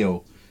you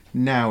feel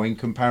now in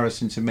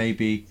comparison to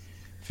maybe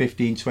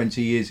 15,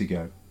 20 years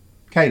ago?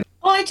 Kayla?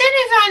 Well, I don't know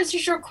if that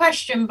answers your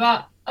question,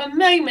 but a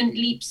moment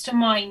leaps to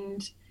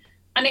mind.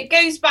 And it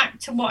goes back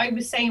to what I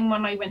was saying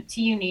when I went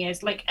to uni,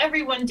 is like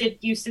everyone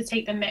used to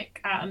take the mick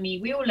out of me.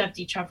 We all loved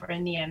each other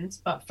in the end,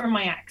 but for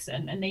my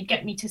accent, and they'd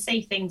get me to say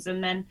things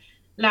and then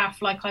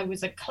laugh like I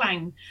was a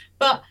clown.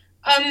 But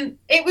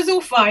it was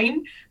all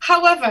fine.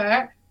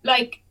 However,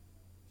 like,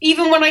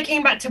 even when I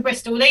came back to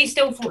Bristol, they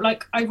still thought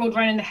like I rolled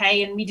around in the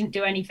hay and we didn't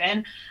do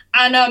anything.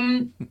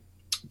 And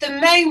the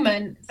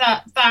moment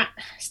that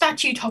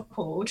statue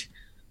toppled,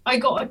 I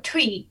got a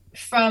tweet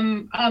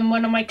from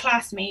one of my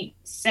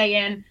classmates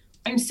saying,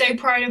 I'm so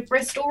proud of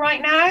Bristol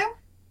right now.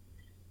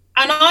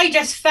 And I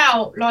just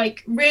felt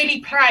like really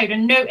proud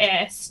and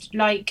noticed,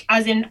 like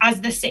as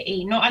the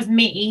city, not as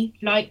me,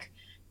 like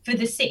for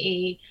the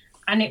city.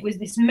 And it was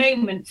this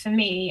moment for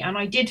me, and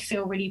I did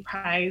feel really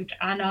proud.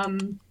 And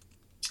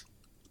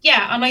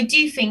and I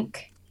do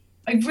think,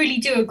 I really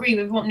do agree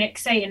with what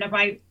Nick's saying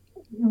about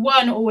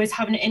one, always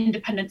having an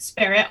independent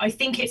spirit. I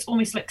think it's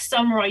almost like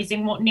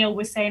summarising what Neil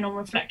was saying on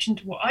reflection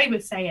to what I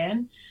was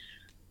saying.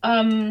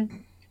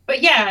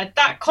 But yeah,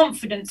 that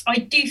confidence I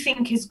do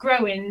think is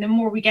growing the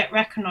more we get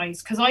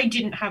recognised, because I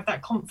didn't have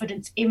that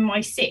confidence in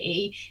my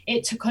city.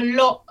 It took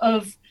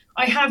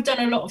I have done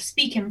a lot of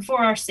speaking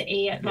for our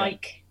city at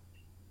like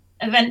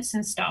events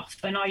and stuff,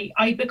 and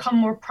I become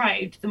more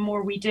proud the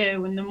more we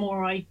do, and the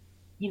more I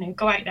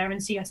go out there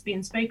and see us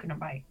being spoken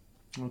about.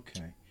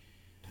 Okay.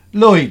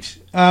 Lloyd,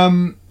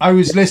 I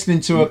was listening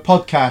to a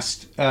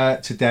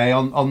podcast today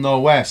on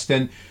Norwest,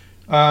 and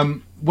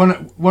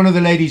one of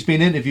the ladies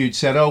being interviewed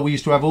said, we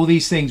used to have all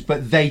these things,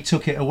 but they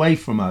took it away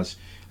from us.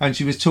 And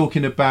she was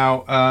talking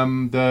about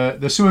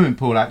the swimming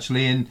pool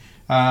actually in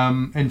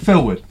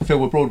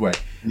Philwood Broadway.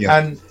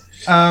 Yeah.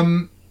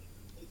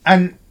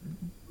 And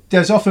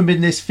there's often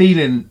been this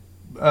feeling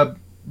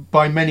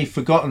by many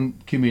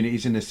forgotten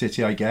communities in the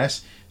city, I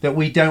guess, that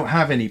we don't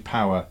have any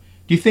power.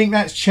 Do you think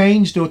that's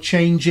changed or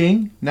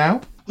changing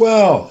now?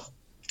 Well,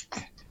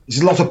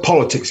 there's a lot of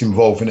politics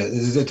involved in it.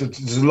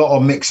 There's a lot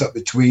of mix-up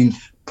between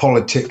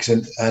politics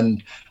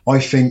and I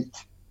think,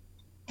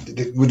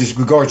 with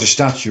regards to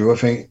statue, I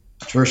think,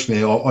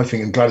 personally, I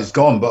think I'm glad it's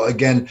gone. But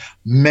again,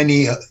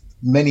 many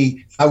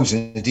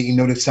thousands didn't even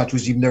know the statue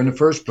was even there in the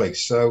first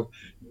place. So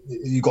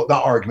you got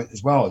that argument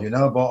as well,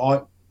 But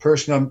I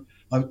personally,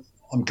 I'm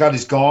glad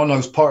it's gone. I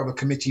was part of a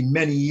committee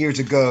many years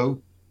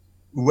ago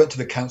we went to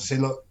the council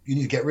and say, look, you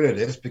need to get rid of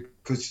this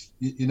because,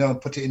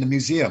 and put it in a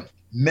museum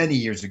many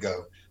years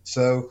ago.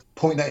 So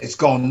point that it's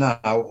gone now,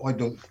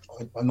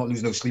 I'm not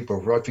losing no sleep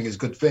over it. I think it's a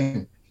good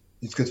thing.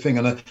 It's a good thing.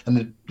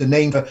 And the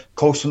name for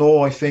Colston,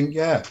 I think,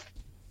 yeah,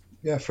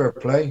 fair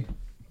play.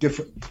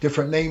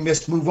 Different name.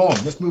 Let's move on.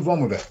 Let's move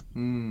on with it.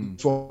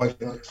 That's what I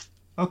think.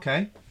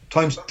 Okay.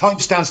 Time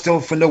stands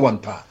still for no one,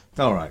 Pat.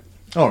 All right.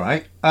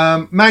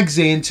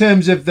 Magsy, in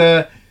terms of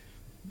the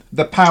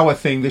power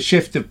thing, the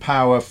shift of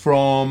power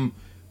from,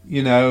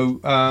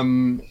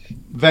 merchant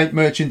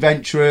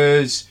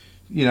venturers,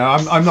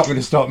 I'm not going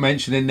to start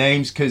mentioning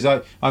names because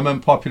I'm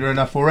unpopular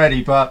enough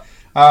already, but,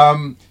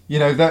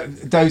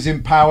 those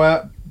in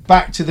power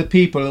back to the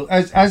people.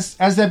 Has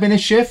there been a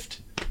shift?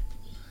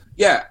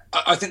 Yeah,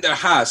 I think there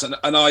has. And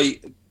I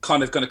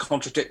kind of going to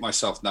contradict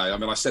myself now. I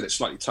mean, I said it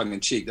slightly tongue in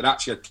cheek that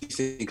actually I do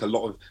think a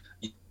lot of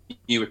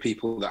newer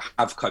people that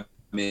have come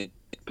in,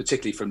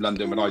 particularly from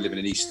London when I live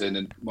in Easton,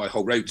 and my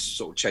whole road's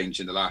sort of changed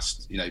in the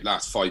last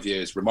 5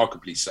 years,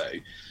 remarkably so.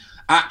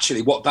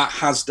 Actually, what that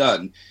has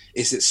done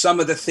is that some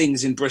of the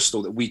things in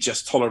Bristol that we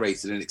just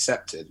tolerated and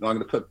accepted, and I'm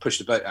going to push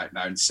the boat out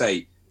now and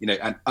say,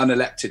 an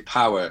unelected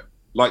power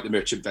like the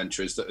merchant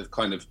venturers that have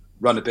kind of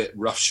run a bit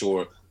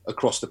roughshod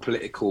across the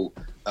political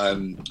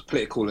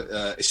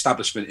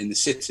establishment in the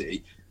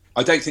city,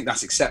 I don't think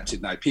that's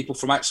accepted now. People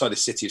from outside the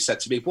city have said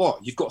to me,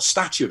 what, you've got a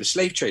statue of a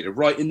slave trader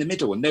right in the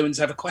middle and no one's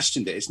ever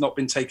questioned it. It's not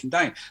been taken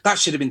down. That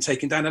should have been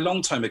taken down a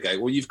long time ago.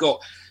 Or you've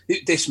got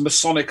this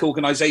Masonic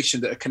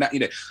organisation that are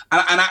connected, and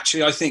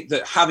actually I think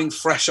that having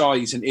fresh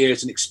eyes and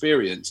ears and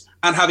experience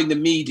and having the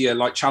media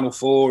like Channel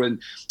 4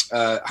 and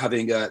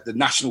having the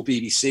national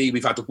BBC,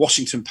 we've had the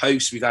Washington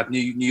Post, we've had New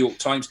York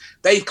Times,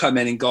 they've come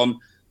in and gone,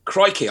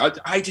 crikey, how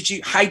did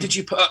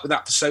you put up with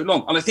that for so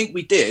long? And I think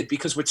we did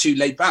because we're too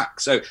laid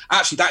back. So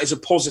actually that is a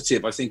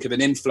positive, I think, of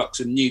an influx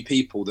of new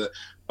people that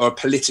are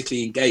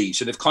politically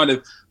engaged and have kind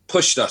of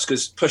pushed us to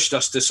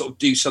sort of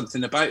do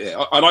something about it.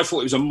 And I thought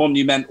it was a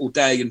monumental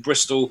day in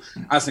Bristol,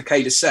 as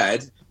Nicola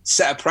said,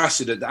 set a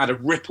precedent that had a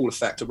ripple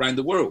effect around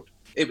the world.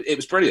 It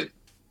was brilliant.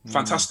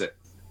 Fantastic.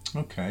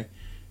 Okay.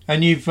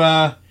 And you've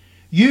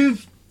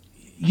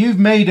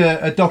made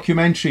a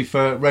documentary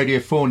for Radio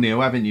 4,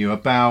 Neil, haven't you,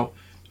 about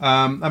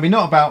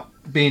not about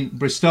being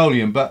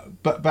Bristolian,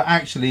 but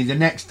actually the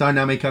next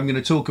dynamic I'm going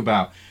to talk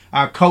about,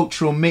 our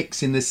cultural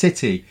mix in the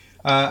city.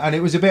 And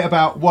it was a bit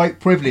about white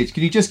privilege.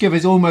 Can you just give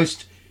us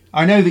almost,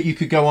 I know that you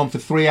could go on for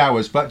 3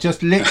 hours, but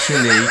just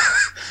literally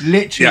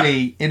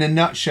in a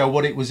nutshell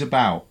what it was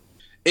about.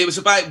 It was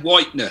about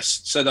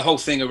whiteness. So the whole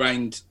thing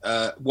around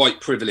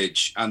white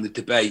privilege and the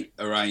debate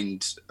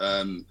around,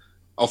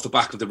 off the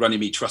back of the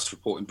Runnymede Trust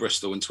report in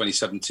Bristol in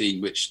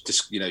 2017, which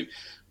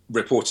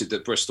reported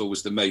that Bristol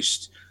was the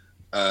most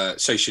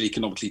socially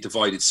economically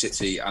divided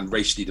city and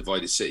racially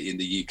divided city in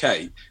the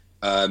UK.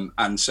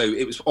 And so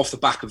it was off the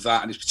back of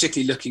that, and it's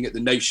particularly looking at the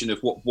notion of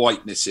what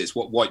whiteness is,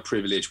 what white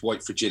privilege,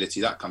 white fragility,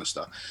 that kind of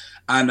stuff,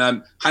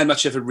 and how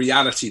much of a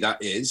reality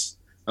that is.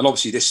 And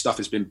obviously this stuff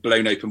has been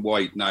blown open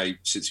wide now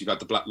since we've had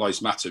the Black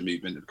Lives Matter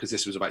movement, because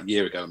this was about a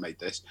year ago I made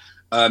this.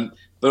 But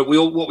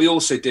what we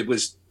also did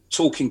was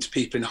talking to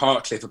people in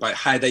Hartcliffe about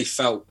how they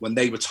felt when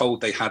they were told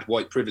they had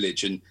white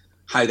privilege and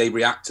how they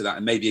react to that,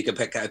 and maybe get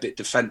a bit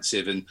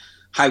defensive, and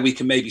how we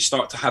can maybe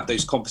start to have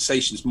those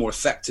conversations more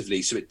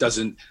effectively so it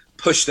doesn't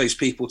push those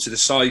people to the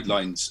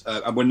sidelines,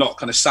 and we're not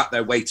kind of sat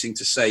there waiting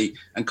to say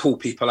and call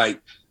people out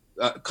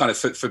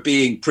for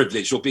being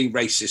privileged or being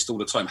racist all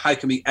the time. How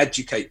can we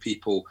educate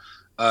people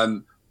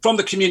from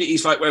the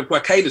communities like where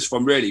Kayla's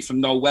from, really,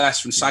 from Knoll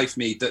West, from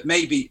Southmead, that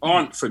maybe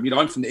aren't from,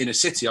 I'm from the inner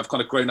city. I've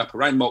kind of grown up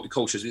around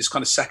multiculturalism. It's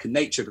kind of second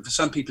nature, but for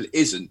some people it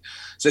isn't.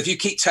 So if you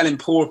keep telling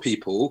poor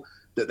people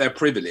that they're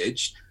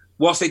privileged,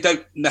 whilst they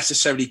don't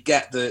necessarily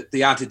get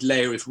the added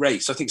layer of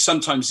race, I think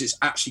sometimes it's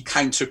actually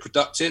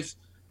counterproductive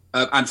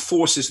and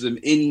forces them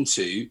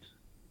into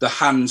the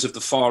hands of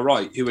the far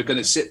right, who are going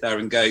to sit there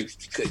and go,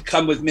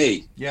 come with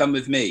me, come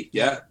with me.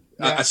 Yeah.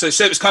 So it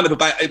was kind of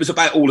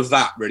about all of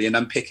that, really, and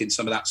unpicking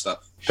some of that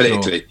stuff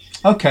politically.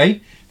 Sure.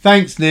 Okay.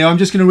 Thanks, Neil. I'm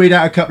just going to read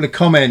out a couple of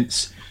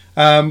comments.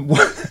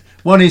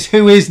 One is,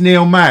 who is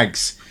Neil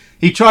Maggs?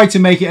 He tried to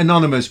make it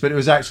anonymous, but it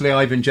was actually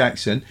Ivan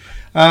Jackson.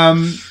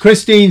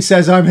 Christine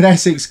says, I'm an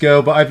Essex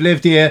girl, but I've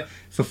lived here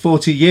for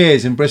 40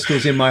 years and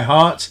Bristol's in my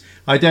heart.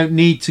 I don't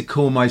need to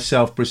call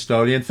myself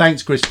Bristolian.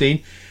 Thanks,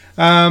 Christine.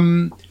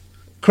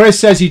 Chris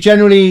says you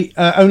generally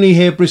only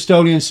hear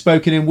Bristolian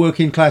spoken in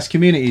working class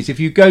communities. If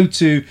you go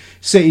to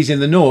cities in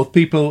the north,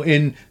 people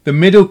in the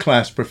middle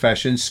class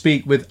professions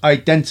speak with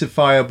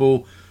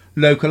identifiable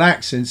local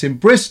accents. In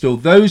Bristol,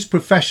 those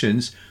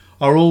professions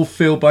are all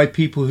filled by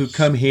people who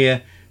come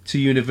here to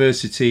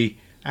university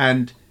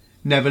and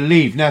never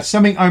leave. Now,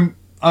 something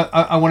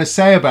I want to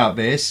say about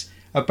this,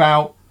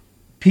 about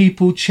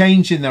people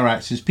changing their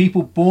accents,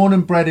 people born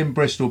and bred in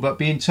Bristol but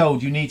being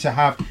told you need to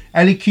have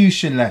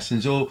elocution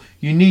lessons, or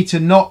you need to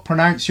not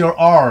pronounce your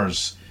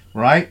R's,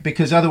 right?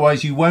 Because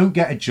otherwise you won't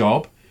get a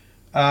job,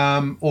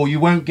 or you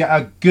won't get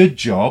a good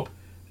job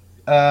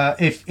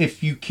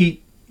if you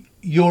keep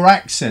your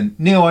accent.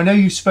 Neil, I know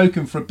you've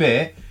spoken for a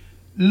bit.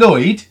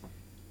 Lloyd,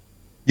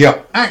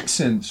 Yeah.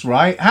 accents,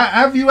 right?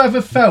 Have you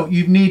ever felt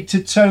you need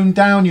to tone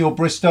down your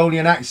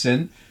Bristolian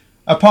accent,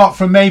 apart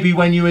from maybe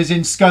when you was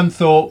in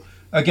Scunthorpe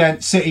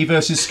against City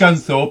versus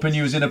Scunthorpe and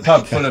you was in a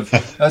pub full of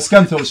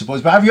Scunthorpe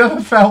supporters, but have you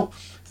ever felt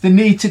the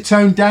need to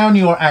tone down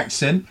your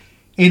accent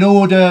in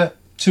order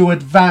to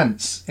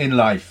advance in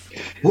life?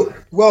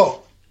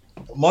 Well,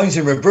 mine's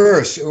in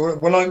reverse.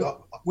 When I'm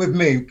with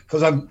me,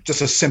 because I'm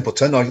just a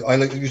simpleton, I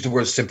like to use the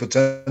word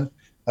simpleton.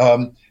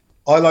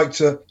 I like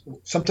to,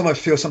 sometimes I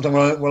feel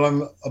sometimes when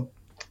I'm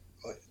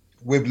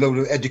with a load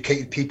of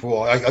educated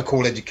people, I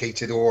call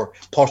educated or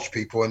posh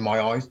people in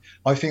my eyes,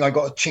 I think I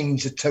got to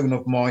change the tone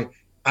of my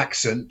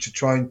accent to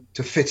try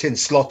to fit in,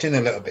 slot in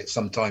a little bit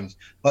sometimes.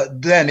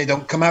 But then it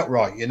don't come out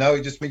right, you know,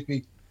 it just makes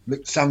me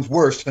sounds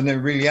worse than I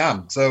really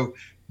am. So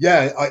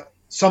yeah, I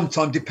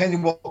sometimes,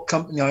 depending what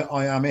company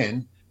I am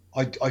in,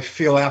 I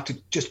feel I have to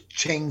just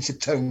change the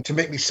tone to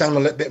make me sound a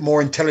little bit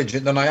more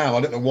intelligent than I am.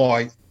 I don't know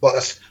why,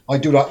 but I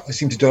do that. I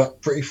seem to do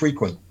that pretty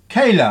frequent.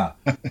 Kayla,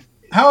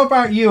 how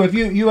about you? Have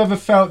you ever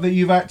felt that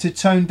you've had to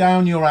tone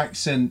down your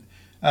accent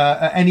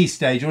at any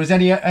stage, or has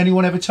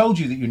anyone ever told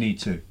you that you need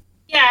to?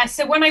 Yeah,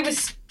 so when I was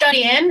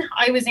studying,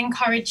 I was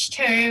encouraged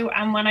to,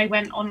 and when I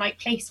went on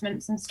like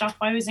placements and stuff,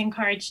 I was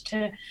encouraged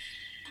to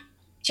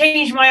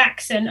change my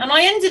accent, and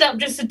I ended up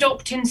just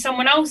adopting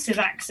someone else's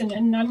accent,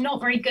 and I'm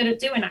not very good at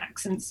doing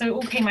accents, so it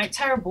all came out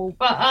terrible.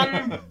 But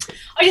I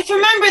just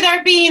remember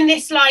there being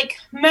this like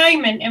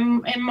moment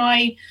in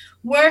my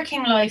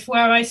working life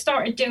where I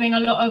started doing a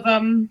lot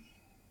of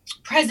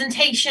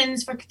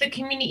presentations for the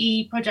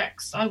community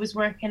projects I was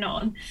working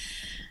on,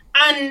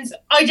 and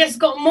I just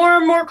got more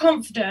and more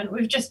confident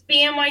with just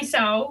being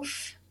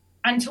myself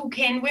and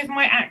talking with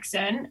my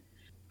accent.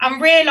 I'm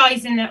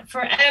realising that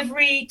for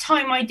every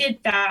time I did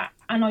that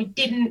and I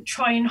didn't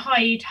try and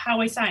hide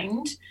how I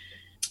sound,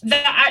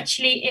 that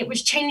actually it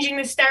was changing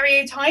the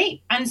stereotype.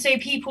 And so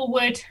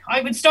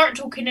I would start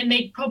talking and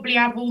they'd probably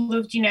have all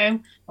of, you know,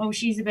 oh,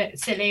 she's a bit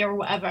silly or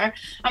whatever.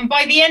 And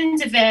by the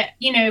end of it,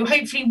 you know,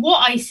 hopefully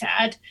what I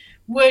said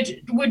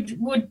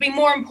would be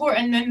more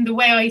important than the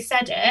way I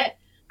said it,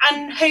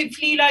 and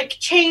hopefully like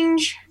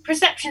change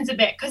perceptions a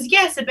bit. Because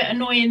yes, a bit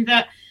annoying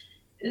that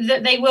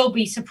they will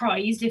be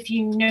surprised if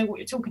you know what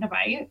you're talking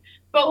about,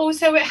 but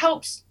also it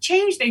helps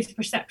change those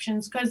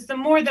perceptions, because the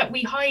more that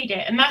we hide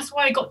it, and that's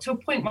why I got to a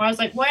point where I was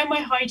like, why am I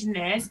hiding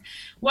this?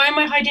 Why am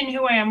I hiding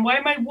who I am? Why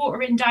am I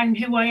watering down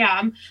who I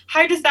am?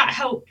 How does that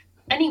help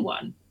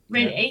anyone,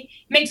 really?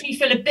 Yeah. Makes me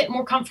feel a bit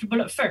more comfortable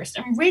at first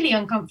and really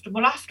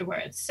uncomfortable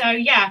afterwards. So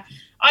yeah,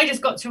 I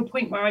just got to a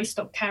point where I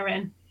stopped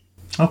caring.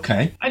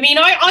 Okay. I mean,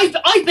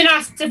 I've been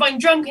asked if I'm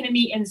drunk in a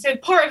meeting, so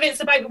part of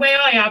it's about the way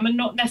I am and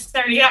not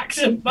necessarily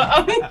accent, but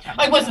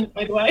I wasn't,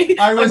 by the way.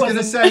 I was going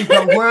to say,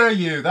 but were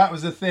you? That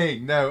was the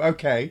thing. No,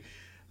 okay.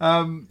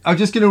 I'm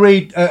just going to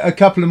read a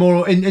couple of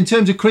more. In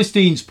terms of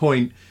Christine's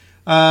point,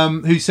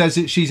 who says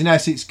that she's an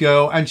Essex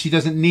girl and she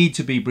doesn't need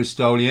to be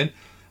Bristolian.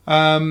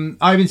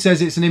 Ivan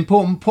says it's an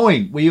important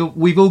point.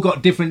 We've all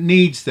got different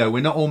needs, though.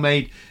 We're not all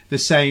made the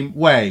same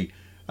way.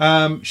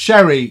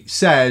 Sherry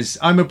says,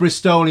 I'm a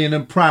Bristolian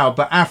and proud,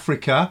 but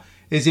Africa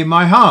is in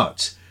my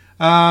heart.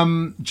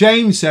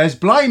 James says,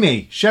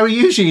 blimey, Sherry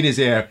Eugene is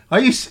here. I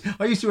used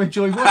to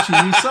enjoy watching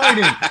you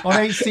signing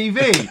on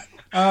HTV.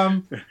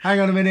 Hang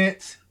on a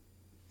minute.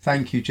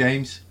 Thank you,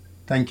 James.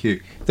 Thank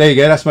you. There you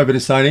go. That's my bit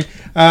of signing.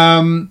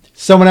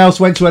 Someone else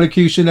went to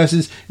elocution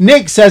lessons.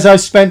 Nick says, I've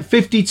spent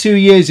 52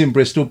 years in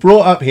Bristol,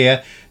 brought up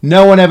here.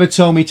 No one ever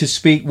told me to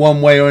speak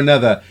one way or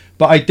another,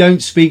 but I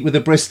don't speak with a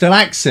Bristol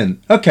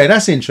accent. Okay,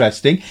 that's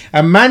interesting.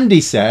 And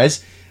Mandy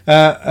says,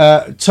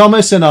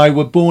 Thomas and I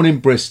were born in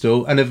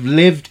Bristol and have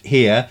lived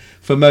here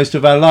for most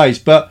of our lives,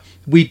 but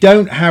we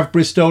don't have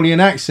Bristolian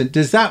accent.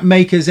 Does that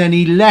make us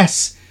any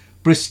less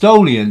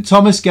Bristolian?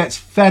 Thomas gets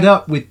fed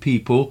up with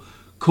people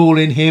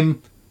calling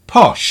him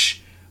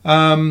posh.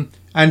 And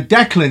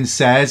Declan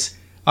says,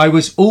 I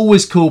was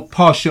always called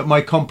posh at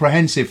my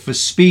comprehensive for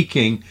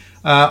speaking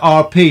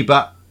RP,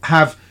 but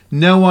have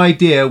no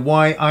idea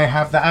why I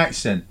have that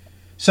accent.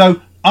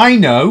 So I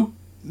know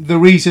the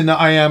reason that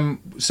I am,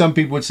 some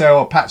people would say,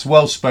 oh, Pat's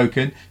well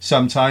spoken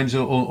sometimes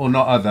or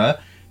not other,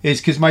 is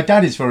because my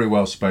dad is very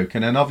well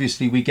spoken, and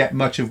obviously we get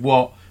much of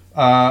what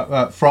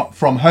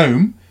from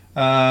home.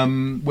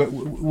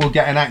 We'll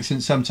get an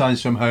accent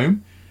sometimes from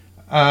home,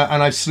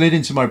 and I've slid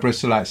into my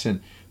Bristol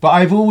accent. But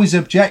I've always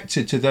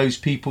objected to those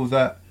people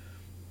that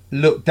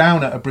look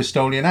down at a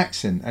Bristolian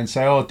accent and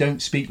say, oh,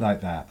 don't speak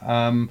like that.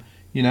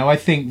 I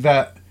think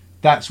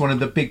that's one of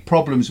the big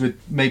problems with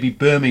maybe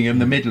Birmingham,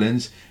 the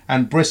Midlands,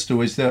 and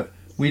Bristol, is that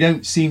we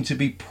don't seem to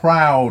be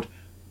proud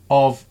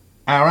of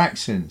our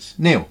accents.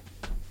 Neil?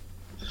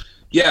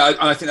 Yeah,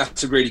 I think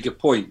that's a really good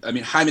point. I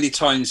mean, how many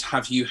times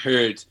have you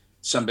heard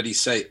somebody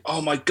say,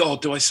 oh my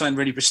God, do I sound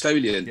really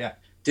Bristolian? Yeah.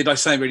 Did I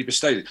sound really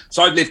Bristolian?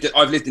 So I've lived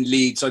in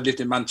Leeds, I've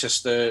lived in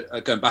Manchester,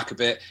 going back a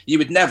bit. You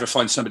would never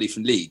find somebody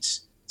from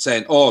Leeds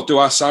saying, oh, do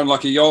I sound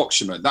like a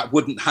Yorkshireman? That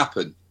wouldn't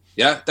happen.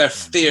 Yeah, they're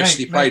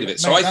fiercely proud of it.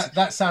 So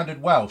that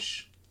sounded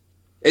Welsh.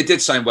 It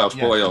did sound Welsh,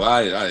 Yeah.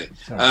 boy.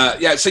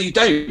 Yeah. So you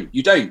don't.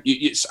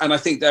 And I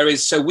think there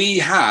is. So we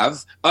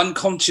have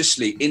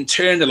unconsciously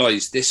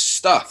internalized this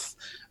stuff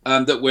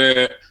that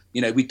we're.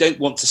 We don't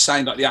want to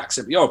sound like the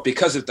accent we are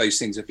because of those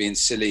things of being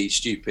silly,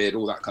 stupid,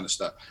 all that kind of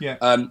stuff. Yeah.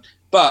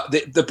 But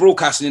the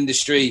broadcasting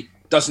industry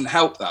doesn't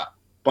help that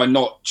by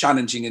not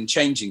challenging and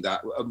changing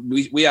that.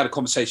 We had a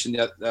conversation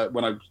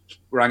when I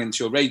rang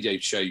into your radio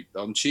show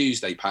on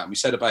Tuesday, Pat, and we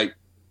said about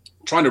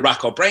trying to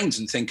rack our brains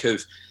and think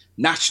of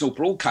national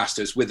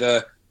broadcasters with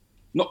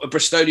not a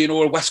Bristolian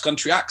or a West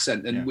Country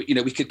accent, and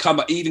we could come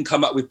up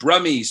with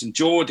Brummies and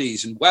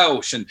Geordies and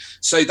Welsh, and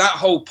so that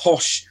whole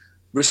posh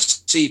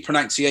received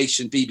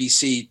pronunciation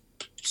BBC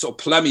sort of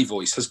plummy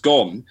voice has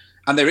gone,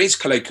 and there is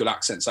colloquial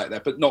accents out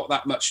there, but not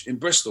that much in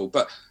Bristol.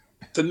 But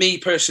for me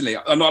personally,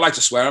 I'm not allowed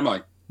to swear, am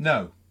I?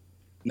 No.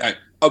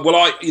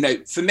 Well,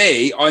 for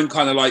me, I'm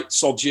kind of like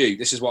sod you.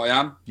 This is what I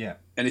am. Yeah.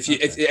 And if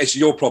it's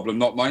your problem,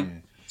 not mine.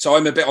 Yeah. So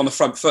I'm a bit on the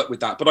front foot with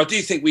that, but I do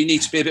think we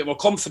need to be a bit more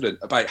confident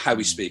about how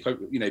we speak.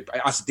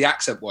 As the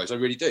accent wise, I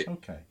really do.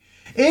 Okay.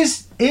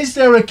 Is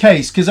there a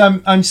case? Because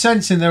I'm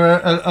sensing there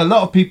are a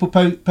lot of people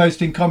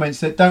posting comments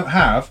that don't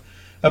have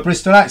a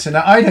Bristol accent.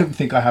 Now, I don't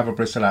think I have a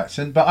Bristol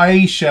accent, but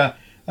Aisha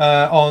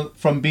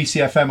from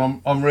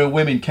BCFM on Real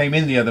Women came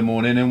in the other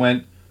morning and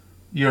went,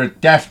 "You're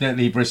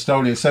definitely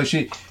Bristolian." So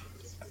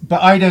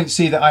but I don't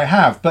see that I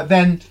have. But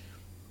then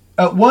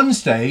at one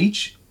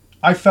stage,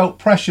 I felt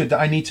pressured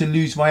that I need to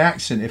lose my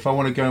accent if I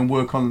want to go and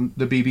work on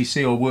the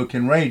BBC or work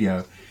in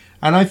radio.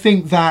 And I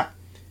think that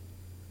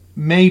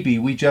maybe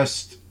we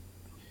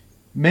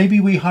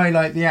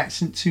highlight the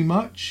accent too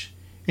much,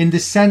 in the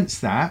sense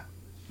that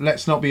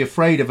let's not be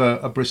afraid of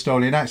a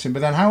Bristolian accent. But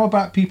then how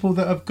about people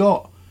that have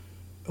got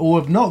or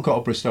have not got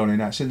a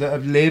Bristolian accent, that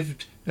have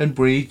lived and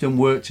breathed and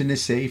worked in the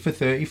city for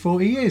 30,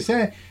 40 years?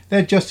 They're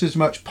just as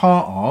much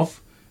part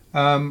of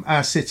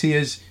our city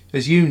as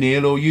you,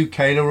 Neil, or you,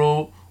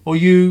 Kayla, or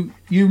you,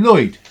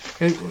 Lloyd.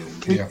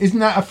 Isn't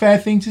that a fair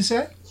thing to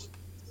say?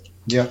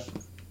 Yeah.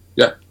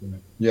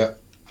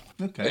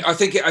 Okay. I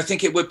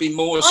think it would be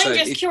more. I'm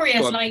just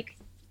curious.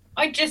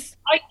 I'm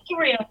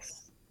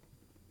curious.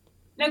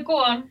 No, go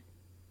on.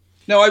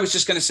 No, I was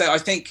just going to say, I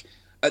think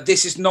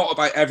this is not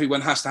about everyone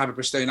has to have a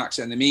Bristolian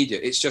accent in the media.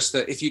 It's just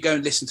that if you go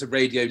and listen to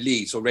Radio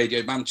Leeds or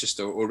Radio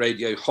Manchester or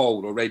Radio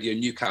Hull or Radio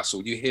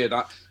Newcastle, you hear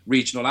that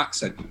regional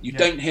accent. You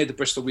don't hear the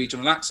Bristol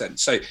regional accent.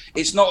 So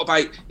it's not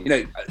about,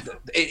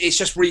 it's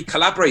just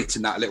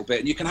re-collaborating that a little bit.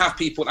 And you can have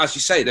people, as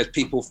you say, there's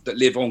people that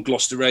live on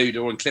Gloucester Road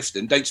or in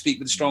Clifton, don't speak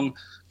with a strong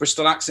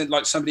Bristol accent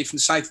like somebody from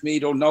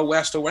Southmead or Knoll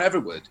West or wherever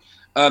would.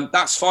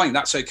 That's fine.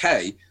 That's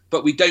okay.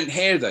 But we don't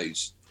hear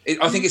those.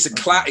 I think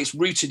it's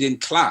rooted in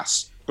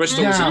class.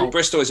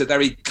 Bristol is a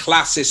very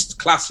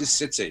classist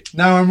city.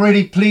 Now, I'm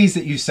really pleased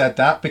that you said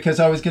that, because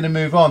I was going to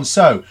move on.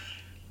 So,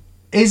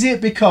 is it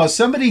because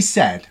somebody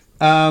said,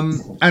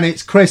 and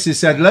it's Chris who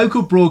said,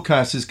 local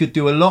broadcasters could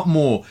do a lot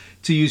more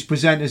to use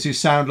presenters who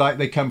sound like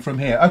they come from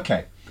here?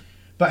 Okay,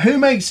 but who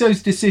makes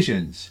those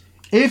decisions?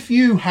 If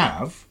you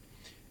have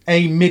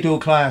a middle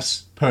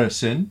class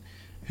person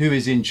who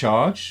is in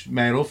charge,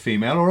 male or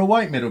female, or a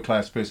white middle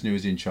class person who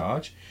is in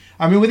charge,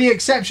 I mean, with the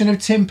exception of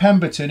Tim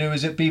Pemberton, who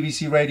was at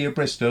BBC Radio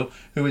Bristol,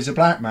 who is a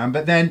black man,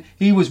 but then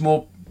he was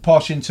more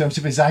posh in terms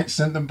of his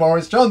accent than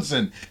Boris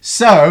Johnson.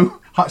 So,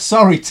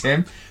 sorry,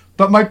 Tim,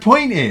 but my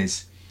point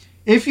is,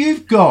 if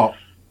you've got,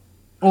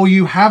 or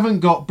you haven't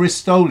got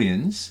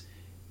Bristolians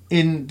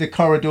in the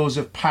corridors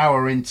of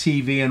power in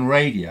TV and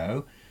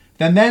radio,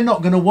 then they're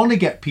not going to want to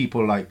get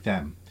people like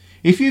them.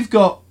 If you've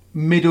got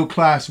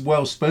middle-class,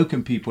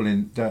 well-spoken people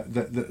in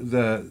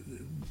the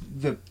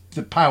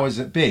powers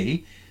that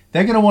be,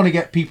 they're going to want to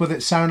get people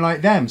that sound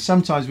like them,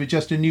 sometimes with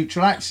just a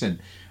neutral accent.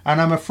 And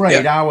I'm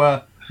afraid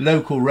our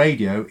local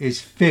radio is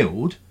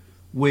filled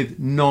with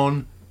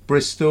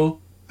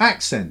non-Bristol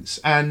accents.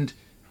 And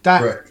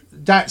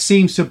that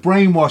seems to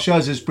brainwash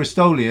us as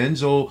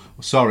Bristolians, or,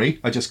 sorry,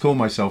 I just call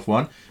myself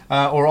one,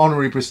 or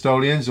honorary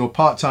Bristolians or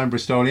part-time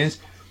Bristolians,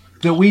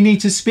 that we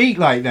need to speak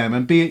like them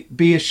and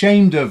be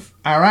ashamed of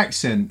our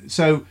accent.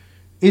 So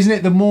isn't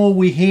it the more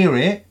we hear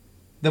it,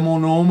 the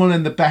more normal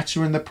and the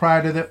better and the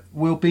prouder that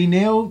we'll be,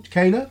 Neil,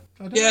 Kayla?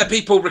 Yeah,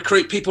 people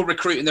recruit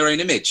in their own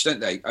image,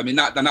 don't they? I mean,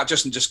 that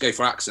doesn't just go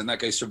for accent. That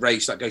goes for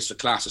race. That goes for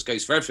class. That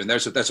goes for everything.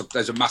 There's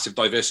a massive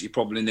diversity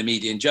problem in the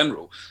media in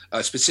general,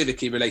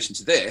 specifically in relation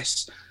to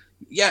this.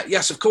 Yeah,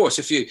 yes, of course.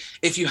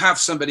 If you have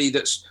somebody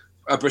that's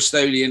a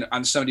Bristolian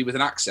and somebody with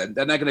an accent,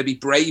 then they're going to be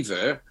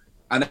braver.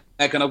 And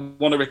they're going to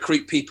want to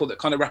recruit people that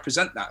kind of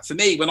represent that. For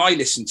me, when I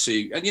listen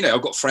to, and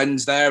I've got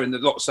friends there, and a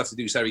lot of stuff to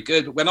do is very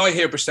good. When I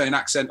hear a Bristolian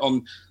accent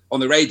on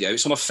the radio,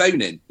 it's on a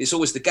phone in. It's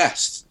always the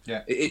guest.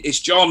 Yeah, it's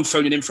John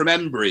phoning in from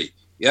Embury.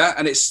 Yeah,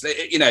 and it's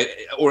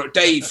or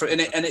Dave, and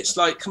it's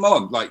like, come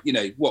on, like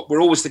what? We're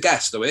always the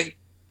guest, are we?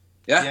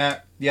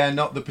 Yeah,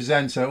 not the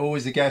presenter.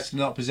 Always the guest,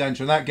 not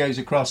presenter, and that goes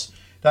across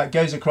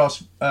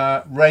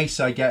race.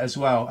 I get as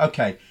well.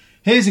 Okay,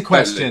 here's a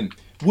question.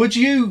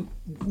 Totally.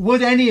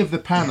 Would any of the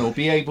panel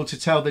be able to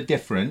tell the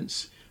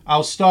difference?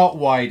 I'll start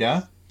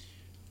wider.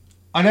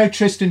 I know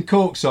Tristan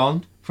Cork's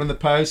on. from the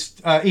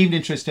Post.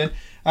 Evening, Tristan.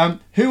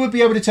 Who would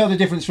be able to tell the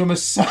difference from a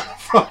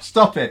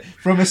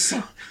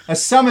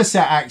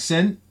Somerset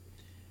accent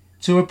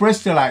to a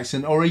Bristol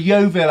accent, or a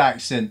Yeovil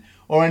accent,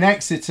 or an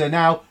Exeter?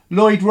 Now,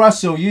 Lloyd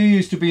Russell, you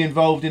used to be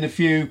involved in a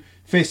few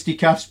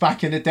fisticuffs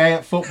back in the day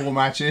at football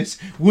matches.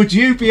 Would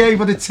you be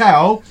able to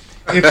tell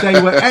if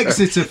they were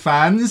Exeter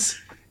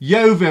fans,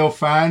 Yeovil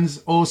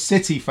fans, or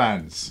City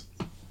fans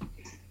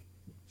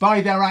by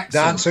their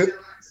accent? who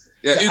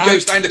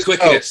goes down the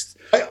quickest?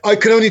 I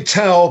can only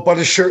tell by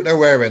the shirt they're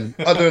wearing.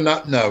 Other than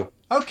that, no.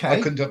 Okay.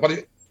 I couldn't tell.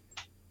 But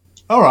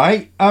All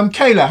right.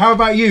 Kayla, how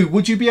about you?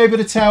 Would you be able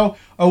to tell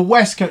a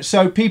West Coast?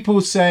 So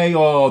people say,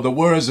 oh, the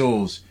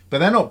Wurzels, but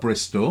they're not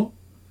Bristol.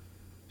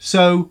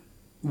 So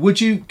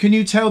can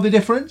you tell the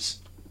difference?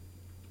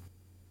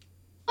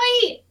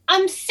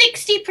 I'm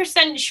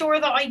 60% sure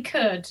that I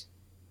could,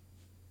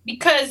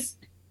 because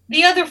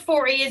the other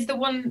 40 is the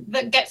one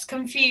that gets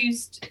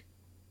confused.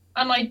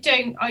 And I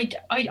don't,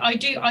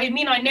 I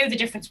mean, I know the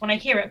difference when I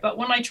hear it, but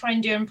when I try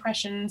and do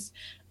impressions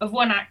of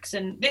one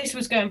accent, this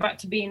was going back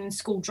to being in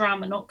school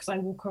drama, not because I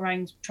walk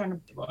around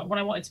when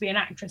I wanted to be an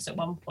actress at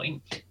one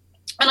point.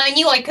 And I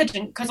knew I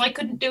couldn't, because I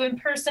couldn't do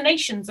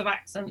impersonations of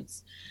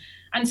accents.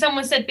 And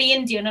someone said be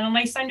Indian, and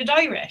I sounded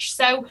Irish.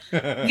 So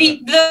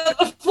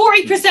the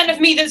 40% of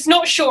me that's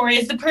not sure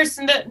is the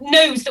person that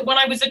knows that when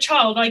I was a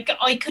child,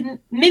 I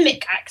couldn't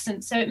mimic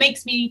accents. So it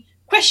makes me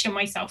question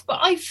myself. But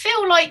I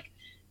feel like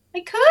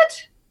I could,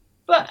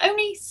 but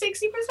only 60%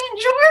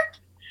 sure.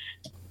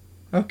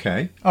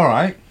 Okay. All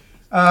right.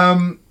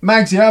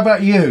 Magsy, how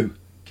about you?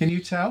 Can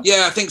you tell?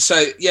 Yeah, I think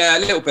so. Yeah, a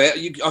little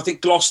bit. I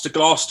think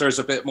Gloucester is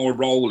a bit more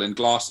roll in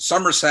Gloucester.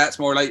 Somerset's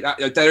more like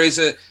that. There is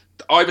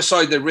either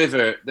side of the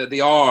river that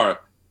the R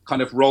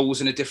kind of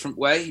rolls in a different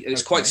way.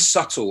 It's quite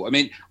subtle. I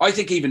mean, I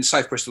think even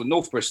South Bristol and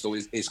North Bristol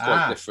is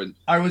quite different.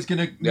 I was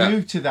going to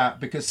move to that,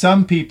 because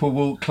some people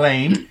will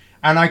claim,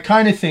 and I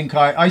kind of think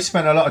I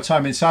spent a lot of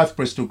time in South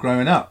Bristol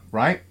growing up,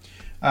 right?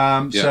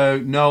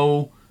 So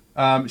Noel,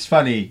 it's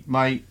funny,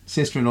 my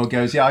sister-in-law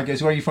goes, I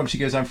goes, where are you from? She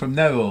goes, I'm from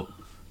Noel.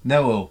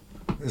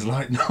 It's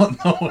like,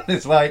 not Noel.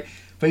 It's like,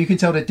 but you can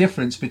tell the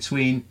difference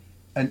between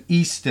an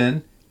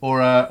Eastern or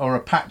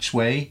a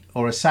Patchway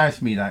or a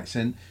Southmead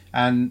accent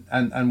and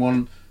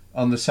one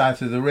on the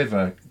south of the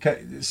river.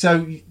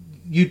 So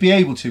you'd be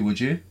able to, would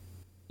you?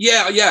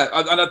 Yeah.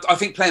 And I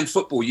think playing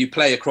football, you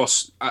play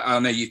across, I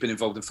know you've been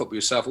involved in football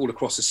yourself, all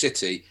across the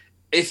city.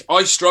 If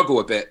I struggle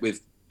a bit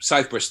with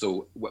South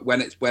Bristol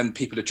when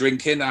people are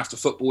drinking after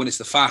football, and it's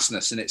the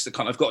fastness and it's the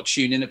kind of, I've got to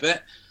tune in a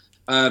bit.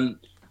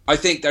 I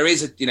think there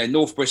is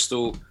North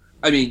Bristol.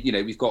 I mean,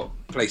 we've got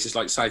places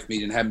like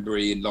Southmead and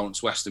Hembury and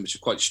Lawrence Weston, which are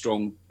quite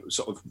strong,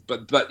 sort of.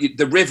 But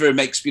the river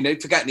makes,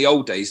 forgetting the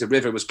old days, the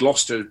river was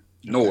Gloucester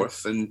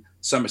North and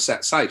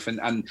Somerset South,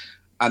 and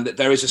that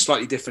there is a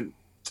slightly different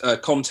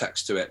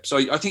context to it. So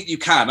I think you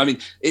can. I mean,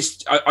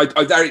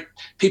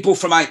 people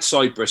from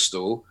outside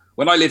Bristol.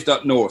 When I lived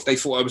up north, they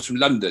thought I was from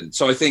London.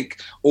 So I think,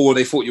 or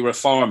they thought you were a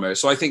farmer.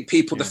 So I think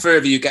people, the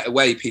further you get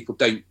away, people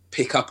don't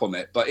pick up on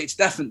it. But it's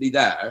definitely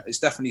there. It's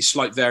definitely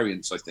slight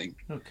variance, I think.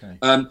 Okay.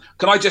 Can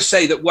I just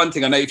say that one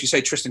thing? I know if you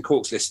say Tristan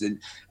Cork's listening,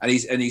 and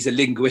he's a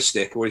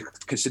linguistic, or he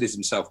considers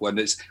himself one,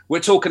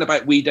 we're talking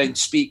about we don't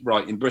speak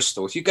right in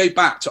Bristol. If you go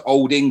back to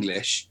Old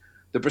English,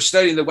 the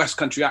Bristolian, the West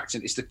Country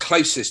accent is the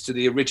closest to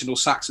the original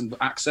Saxon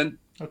accent.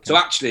 Okay. So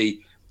actually,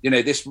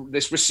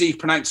 this received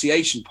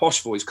pronunciation,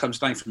 posh voice, comes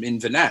down from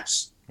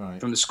Inverness, right,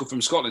 from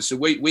Scotland. So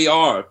we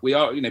are,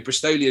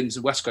 Bristolians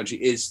and West Country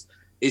is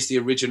the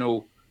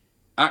original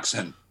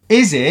accent.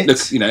 Is it? Look,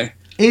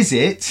 Is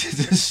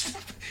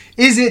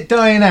it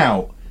dying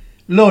out,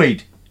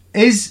 Lloyd?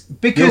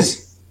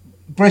 Because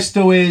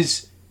Bristol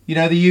is,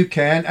 the UK,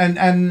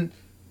 and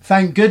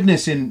thank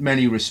goodness in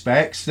many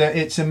respects that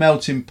it's a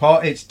melting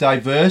pot. It's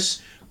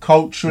diverse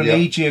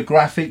culturally,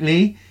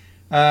 geographically.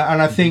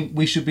 And I think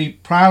we should be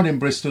proud in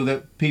Bristol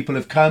that people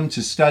have come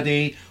to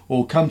study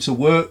or come to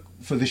work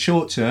for the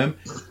short term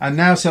and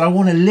now said, I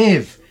want to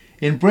live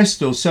in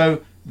Bristol.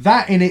 So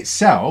that in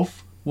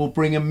itself will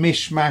bring a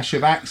mishmash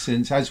of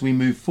accents as we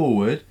move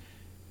forward.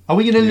 Are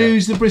we going to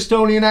lose the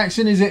Bristolian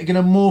accent? Is it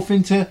going to morph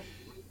into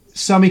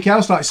something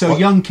else?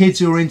 Young kids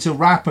who are into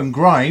rap and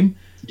grime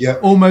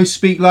almost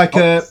speak like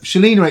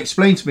Shalina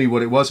explained to me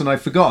what it was and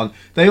I've forgotten.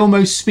 They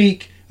almost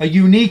speak a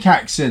unique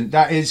accent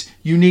that is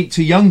unique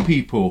to young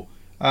people.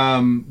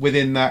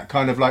 Within that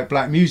kind of like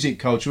black music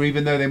culture,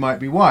 even though they might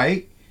be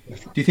white. Do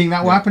you think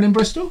that will happen in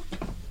Bristol?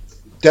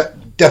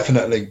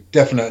 Definitely.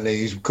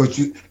 Because,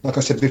 like I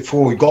said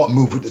before, you've got to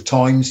move with the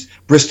times.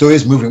 Bristol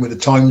is moving with the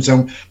time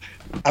zone.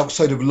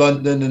 Outside of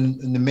London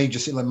and the major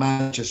city like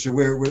Manchester,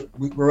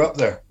 we're up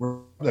there. We're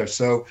up there.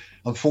 So,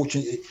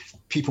 unfortunately,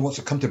 people want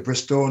to come to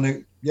Bristol,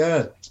 and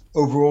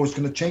overall, it's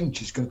going to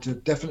change. It's going to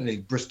definitely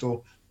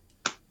Bristol.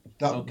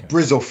 That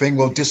Brizzle thing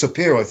will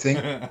disappear, I think.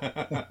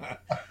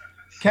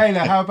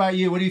 Kayla, how about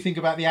you? What do you think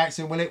about the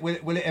accent? Will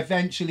it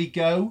eventually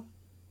go?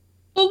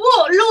 Well,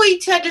 what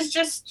Lloyd said has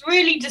just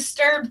really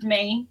disturbed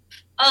me.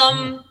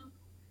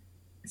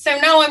 So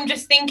now I'm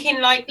just thinking,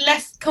 like,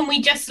 can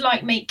we just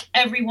like make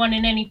everyone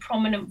in any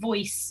prominent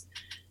voice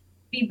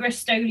be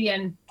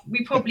Bristolian?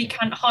 We probably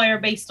can't hire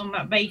based on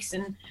that base,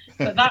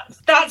 but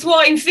that's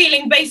what I'm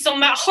feeling based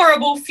on that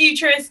horrible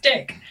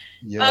futuristic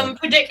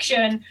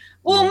prediction.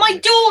 Well, my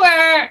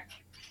daughter,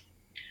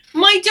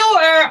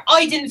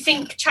 I didn't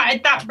think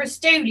chatted that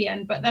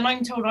Bristolian, but then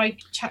I'm told I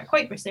chat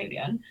quite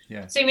Bristolian.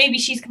 Yeah. So maybe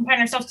she's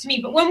comparing herself to me.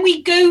 But when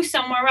we go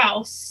somewhere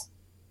else,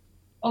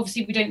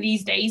 obviously we don't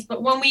these days,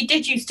 but when we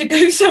did used to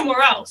go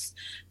somewhere else,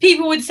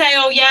 people would say,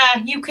 oh yeah,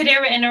 you could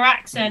hear it in her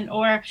accent,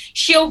 or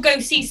she'll go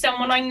see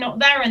someone I'm not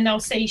there and they'll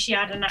say she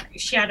had a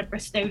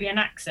Bristolian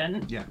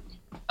accent. Yeah.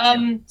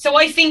 So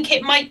I think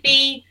it might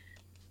be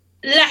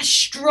less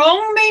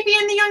strong maybe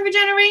in the younger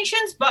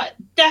generations, but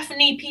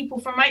definitely people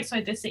from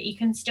outside the city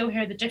can still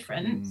hear the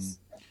difference.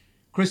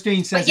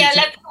 Christine says,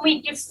 can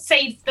we just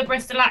save the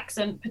Bristol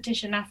accent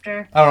petition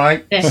after? All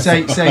right,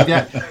 say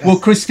that. Well,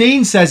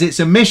 Christine says it's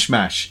a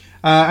mishmash,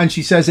 and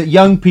she says that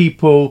young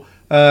people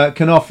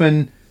can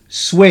often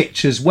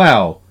switch as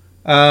well.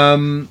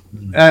 Will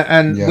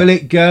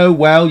it go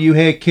well? You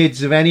hear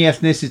kids of any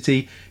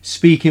ethnicity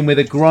speaking with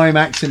a grime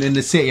accent in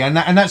the city, and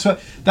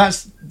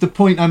that's the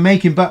point I'm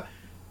making. But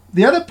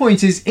the other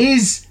point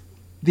is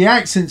the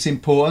accent's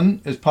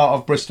important as part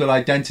of Bristol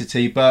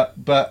identity, but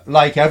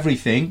like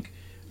everything,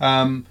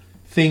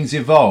 things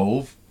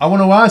evolve. I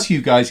want to ask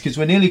you guys, because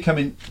we're nearly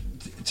coming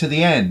to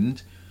the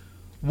end,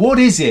 what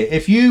is it,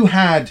 if you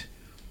had,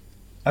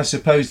 I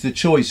suppose, the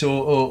choice,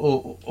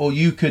 or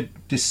you could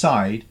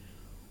decide,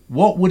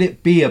 what would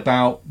it be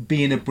about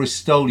being a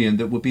Bristolian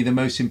that would be the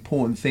most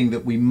important thing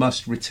that we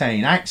must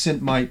retain?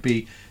 Accent might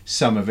be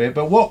some of it,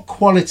 but what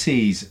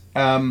qualities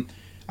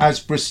as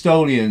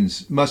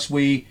Bristolians must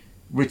we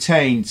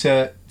retain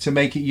to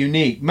make it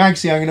unique?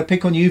 Magsy, I'm going to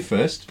pick on you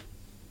first.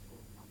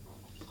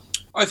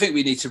 I think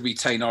we need to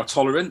retain our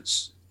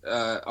tolerance,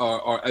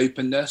 our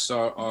openness,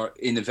 our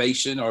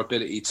innovation, our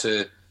ability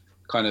to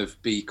kind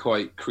of be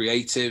quite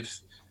creative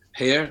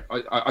here.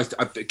 I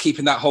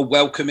keeping that whole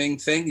welcoming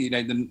thing, the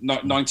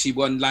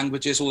 91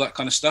 languages, all that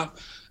kind of stuff,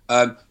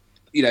 and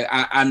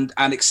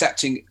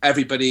accepting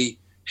everybody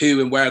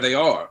who and where they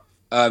are.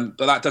 But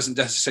that doesn't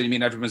necessarily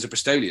mean everyone's a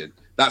Bristolian.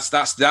 That's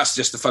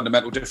just the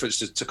fundamental difference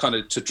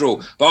to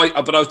draw.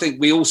 But I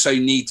think we also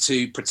need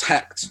to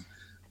protect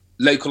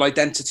local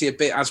identity a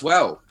bit as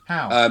well.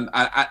 How?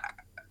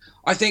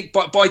 I think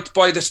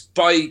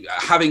by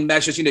having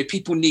measures,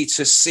 people need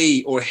to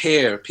see or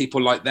hear people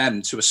like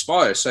them to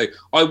aspire. So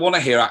I want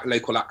to hear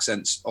local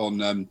accents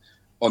on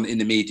in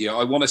the media.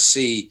 I want to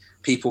see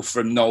people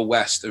from Knoll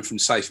West and from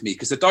Southmead,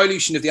 because the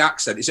dilution of the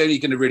accent is only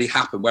going to really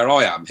happen where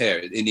I am here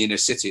in the inner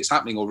city. It's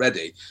happening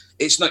already.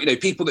 It's not,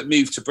 people that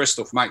move to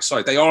Bristol from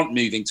outside, they aren't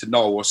moving to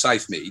Knoll or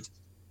Southmead.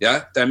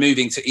 Yeah, they're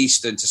moving to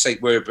Easton, to St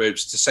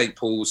Werburgh's, to St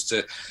Paul's,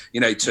 to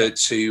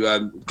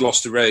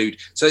Gloucester Road.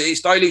 So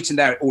it's diluting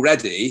there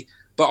already.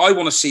 But I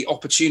want to see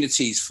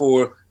opportunities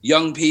for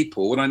young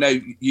people, and I know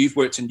you've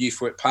worked in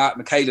youth work, Pat.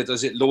 Michaela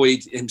does it.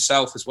 Lloyd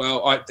himself as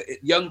well.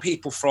 Young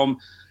people from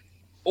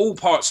all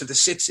parts of the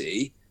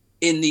city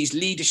in these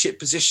leadership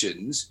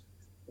positions,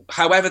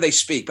 however they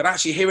speak, but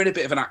actually hearing a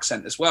bit of an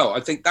accent as well. I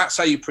think that's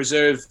how you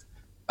preserve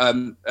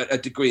a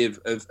degree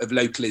of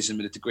localism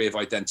and a degree of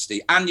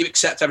identity, and you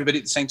accept everybody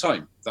at the same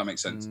time, if that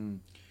makes sense.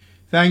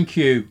 Thank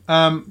you.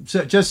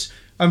 So just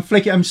I'm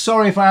flicking. I'm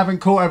sorry if I haven't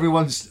caught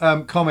everyone's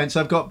comments.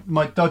 I've got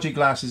my dodgy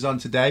glasses on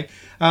today.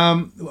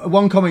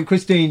 One comment,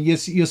 Christine,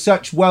 you're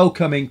such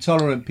welcoming,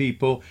 tolerant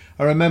people.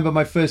 I remember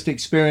my first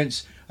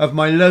experience of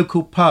my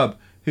local pub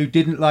who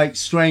didn't like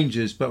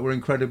strangers but were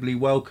incredibly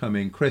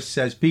welcoming. Chris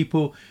says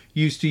people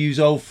used to use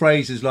old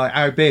phrases like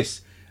 "our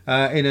bis"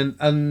 in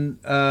an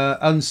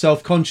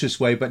unself-conscious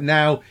way, but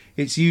now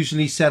it's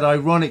usually said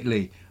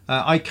ironically.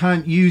 I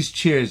can't use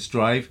Cheers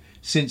Drive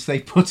since they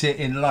put it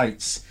in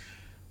lights.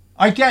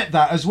 I get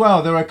that as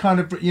well. There are kind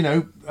of,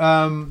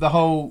 the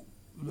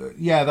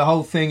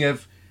whole thing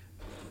of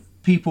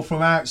people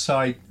from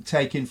outside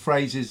taking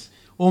phrases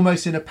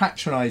almost in a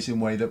patronising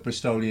way that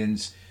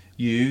Bristolians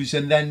use,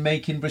 and then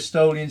making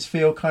Bristolians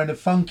feel kind of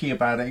funky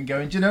about it and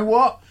going, do you know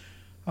what?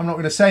 I'm not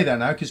going to say that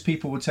now because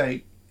people will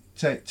take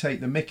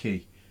the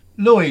mickey.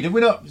 Lloyd, have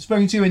we not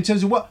spoken to you in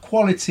terms of what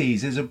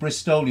qualities as a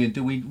Bristolian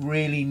do we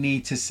really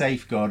need to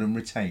safeguard and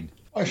retain?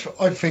 I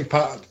think,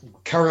 Pat,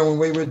 carry on the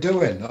way we're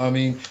doing. I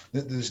mean,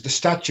 the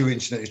statue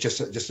incident is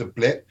just a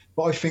blip,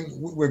 but I think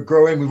we're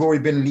growing. We've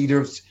already been a leader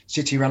of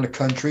city around the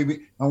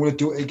country. I want to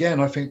do it again.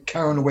 I think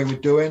carry on the way we're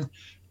doing.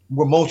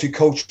 We're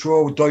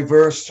multicultural, we're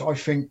diverse. I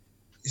think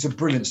it's a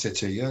brilliant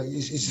city.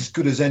 It's as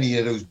good as any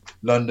of those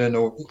London,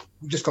 or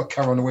we just got to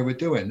carry on the way we're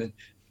doing. And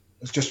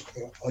I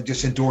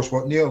just endorse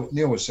what Neil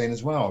was saying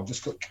as well.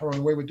 Just got to carry on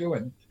the way we're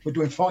doing. We're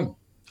doing fine.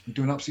 We're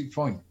doing absolutely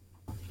fine.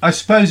 I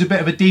suppose a bit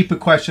of a deeper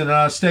question, and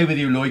I'll stay with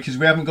you, Lloyd, because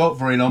we haven't got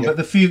very long, but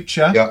the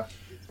future,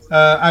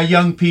 our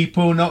young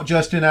people, not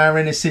just in our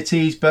inner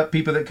cities, but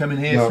people that come in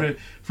here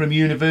from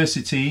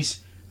universities,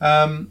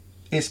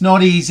 it's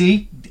not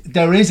easy.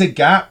 There is a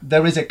gap.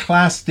 There is a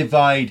class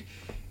divide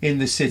in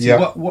the city.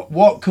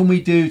 What can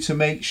we do to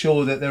make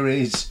sure that there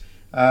is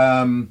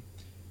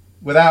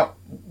without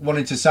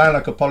wanting to sound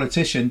like a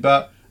politician,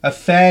 but a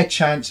fair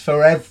chance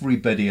for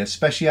everybody,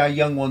 especially our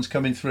young ones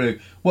coming through?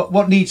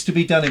 What needs to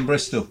be done in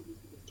Bristol?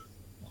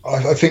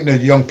 I think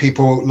that young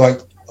people, like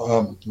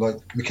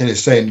Michaela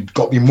is saying,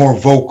 got to be more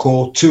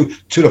vocal to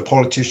the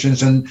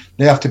politicians, and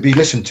they have to be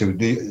listened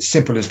to.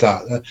 Simple as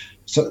that.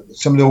 So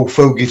some of the old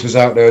fogies was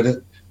out there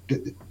that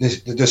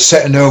they're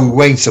set in their own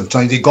way.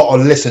 Sometimes you got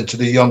to listen to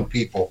the young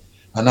people,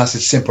 and that's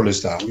as simple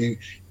as that.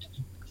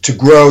 To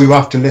grow, you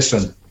have to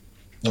listen,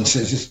 and so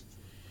it's just,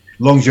 as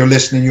long as you're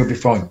listening, you'll be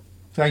fine.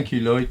 Thank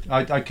you, Lloyd.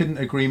 I couldn't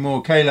agree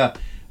more. Kayla,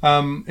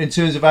 in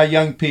terms of our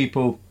young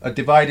people, a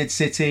divided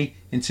city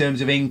in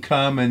terms of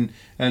income and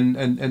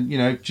you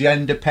know,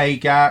 gender pay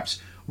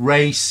gaps,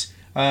 race,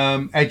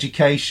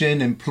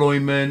 education,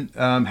 employment,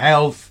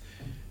 health.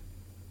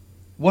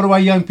 What do our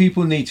young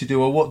people need to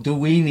do, or what do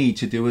we need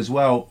to do as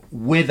well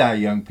with our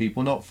young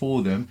people, not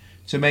for them,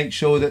 to make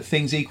sure that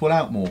things equal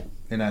out more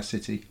in our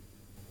city?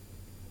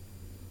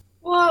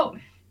 Well,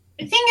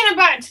 thinking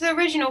back to the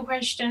original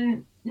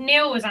question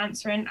Neil was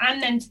answering,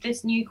 and then to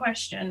this new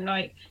question,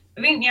 like,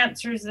 I think the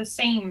answer is the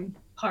same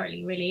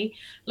partly, really.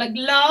 Like,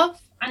 love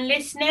and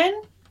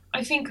listening,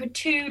 I think, are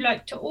two,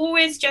 like, to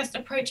always just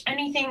approach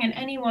anything and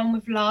anyone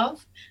with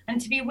love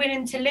and to be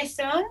willing to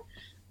listen.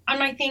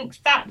 And I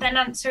think that then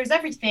answers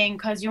everything,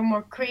 because you're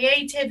more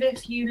creative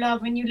if you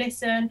love and you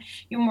listen.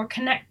 You're more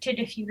connected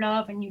if you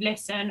love and you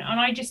listen. And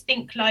I just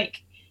think,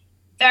 like,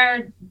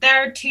 there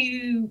are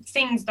two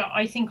things that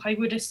I think I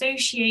would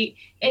associate,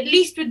 at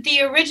least with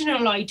the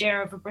original idea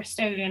of a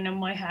Bristolian in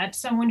my head.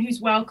 Someone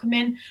who's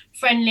welcoming,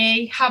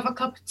 friendly, have a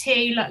cup of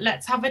tea, like,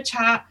 let's have a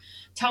chat,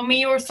 tell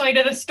me your side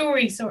of the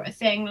story, sort of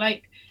thing.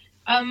 Like,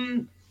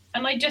 and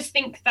I just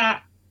think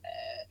that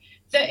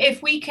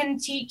if we can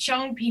teach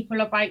young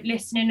people about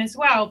listening as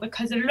well,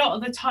 because a lot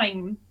of the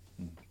time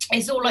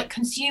it's all like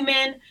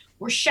consuming,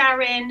 we're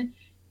sharing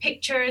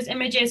pictures,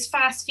 images,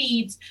 fast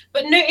feeds,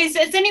 but no, is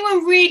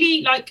anyone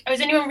really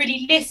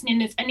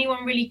listening? Is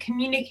anyone really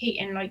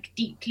communicating, like,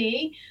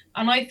 deeply?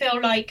 And I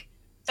feel like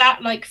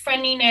that, like,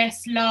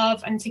 friendliness,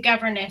 love and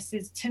togetherness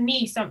is, to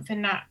me,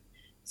 something that,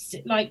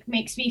 like,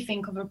 makes me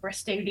think of a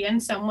Bristolian,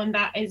 someone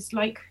that is,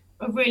 like,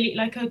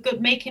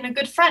 making a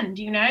good friend,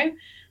 you know,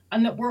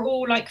 and that we're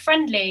all, like,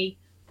 friendly.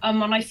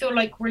 And I feel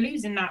like we're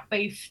losing that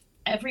both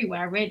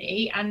everywhere,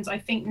 really. And I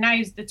think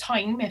now's the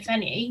time, if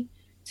any,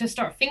 to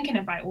start thinking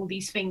about all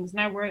these things.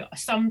 Now we're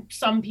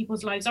some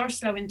people's lives are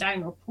slowing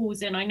down or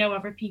pausing. I know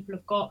other people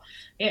have got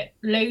it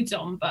loads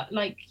on, but,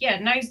 like, yeah,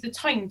 now's the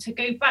time to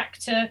go back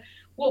to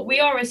what we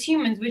are as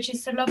humans, which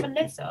is to love and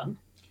listen.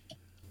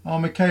 Oh,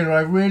 Michaela,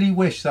 I really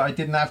wish that I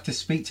didn't have to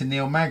speak to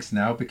Neil Maggs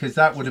now, because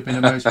that would have been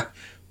a most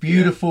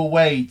beautiful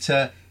way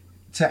to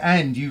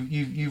end.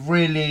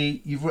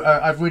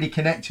 I've really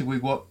connected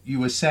with what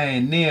you were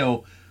saying,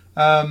 Neil.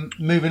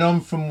 Moving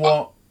on from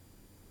what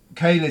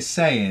Kayla's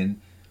saying,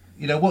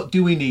 you know, what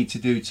do we need to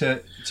do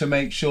to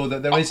make sure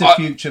that there is a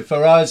future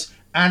for us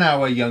and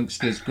our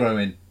youngsters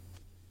growing?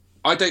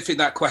 I don't think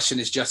that question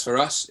is just for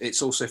us.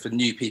 It's also for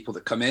new people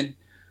that come in.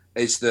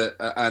 Is that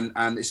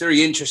and it's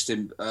very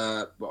interesting.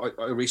 I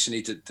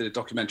recently did a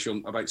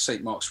documentary about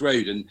St. Mark's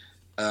Road and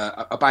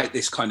about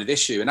this kind of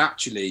issue. And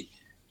actually,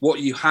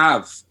 what you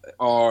have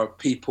are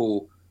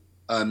people,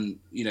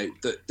 you know,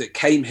 that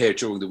came here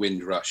during the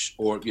Windrush,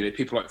 or, you know,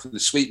 people like from the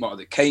Sweetmarket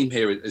that came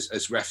here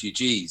as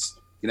refugees,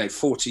 you know,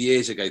 40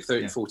 years ago,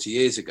 40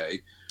 years ago,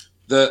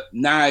 that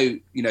now, you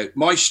know,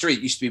 my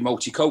street used to be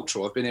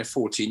multicultural. I've been here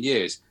 14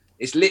 years.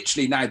 It's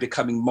literally now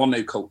becoming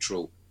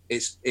monocultural.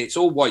 It's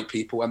all white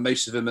people, and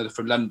most of them are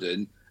from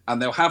London,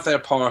 and they'll have their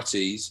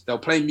parties. They'll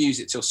play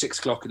music till 6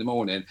 o'clock in the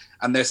morning.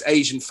 And there's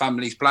Asian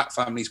families, black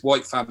families,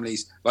 white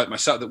families like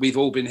myself, that we've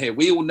all been here.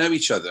 We all know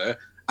each other,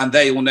 and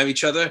they all know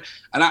each other.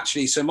 And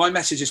actually, so my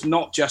message is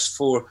not just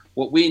for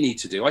what we need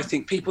to do. I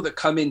think people that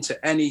come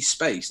into any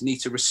space need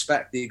to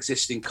respect the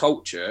existing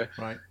culture,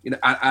 right? You know,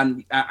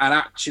 and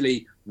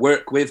actually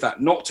work with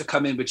that, not to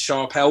come in with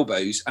sharp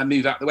elbows and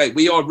move out the way.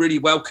 We are really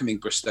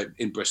welcoming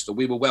in Bristol.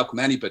 We will welcome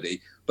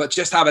anybody, but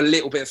just have a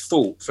little bit of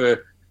thought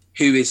for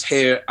who is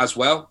here as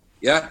well.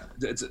 Yeah.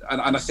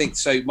 And I think,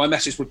 so my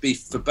message would be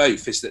for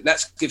both, is that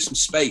let's give some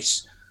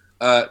space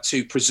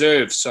to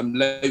preserve some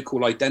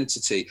local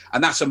identity.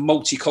 And that's a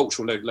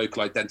multicultural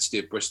local identity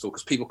of Bristol,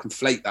 because people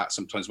conflate that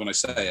sometimes when I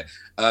say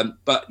it.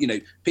 But, you know,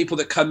 people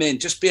that come in,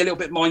 just be a little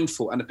bit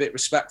mindful and a bit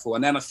respectful.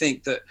 And then I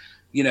think that,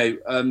 you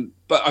know,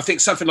 but I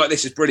think something like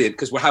this is brilliant,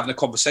 because we're having a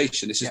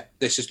conversation.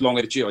 This is long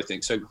overdue, I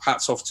think. So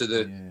hats off to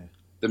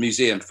the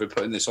museum for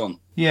putting this on.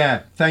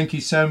 Yeah, thank you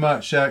so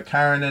much,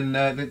 Karen and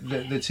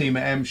the team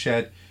at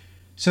MShed.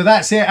 So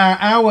that's it. Our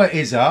hour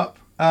is up.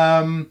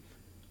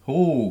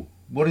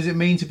 What does it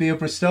mean to be a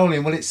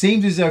Bristolian? Well, it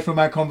seems as though from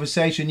our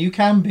conversation you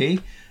can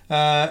be,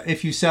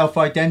 if you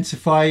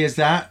self-identify as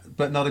that,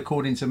 but not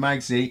according to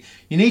Magsy.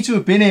 You need to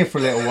have been here for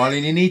a little while,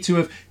 and you need to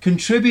have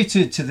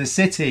contributed to the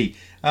city,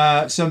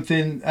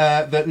 something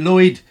that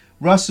Lloyd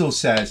Russell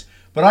says.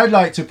 But I'd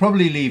like to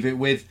probably leave it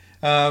with,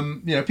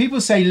 you know, people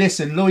say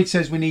listen. Lloyd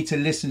says we need to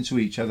listen to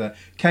each other.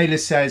 Kayla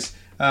says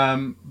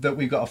that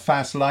we've got a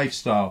fast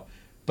lifestyle.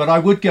 But I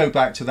would go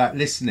back to that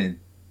listening.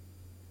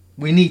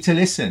 We need to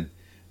listen.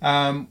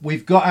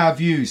 We've got our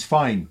views,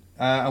 fine,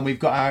 and we've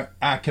got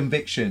our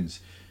convictions.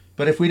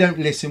 But if we don't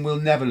listen, we'll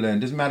never learn.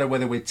 Doesn't matter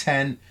whether we're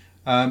 10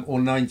 or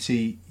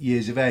 90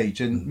 years of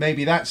age. And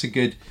maybe that's a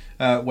good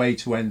way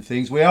to end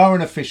things. We are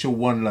an official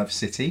One Love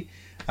City.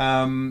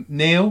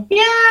 Neil?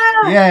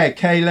 Yeah,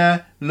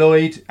 Kayla,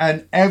 Lloyd,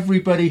 and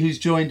everybody who's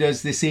joined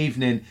us this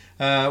evening,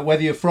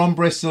 whether you're from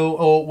Bristol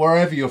or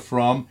wherever you're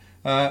from,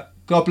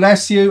 God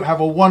bless you. Have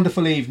a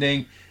wonderful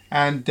evening,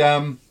 and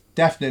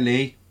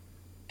definitely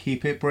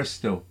keep it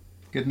Bristol.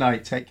 Good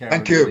night. Take care.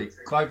 Thank everybody. you.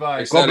 Bye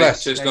bye. God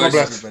bless. Cheers, God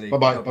guys. bless. Bye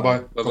bye. Bye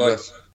bye. God bless.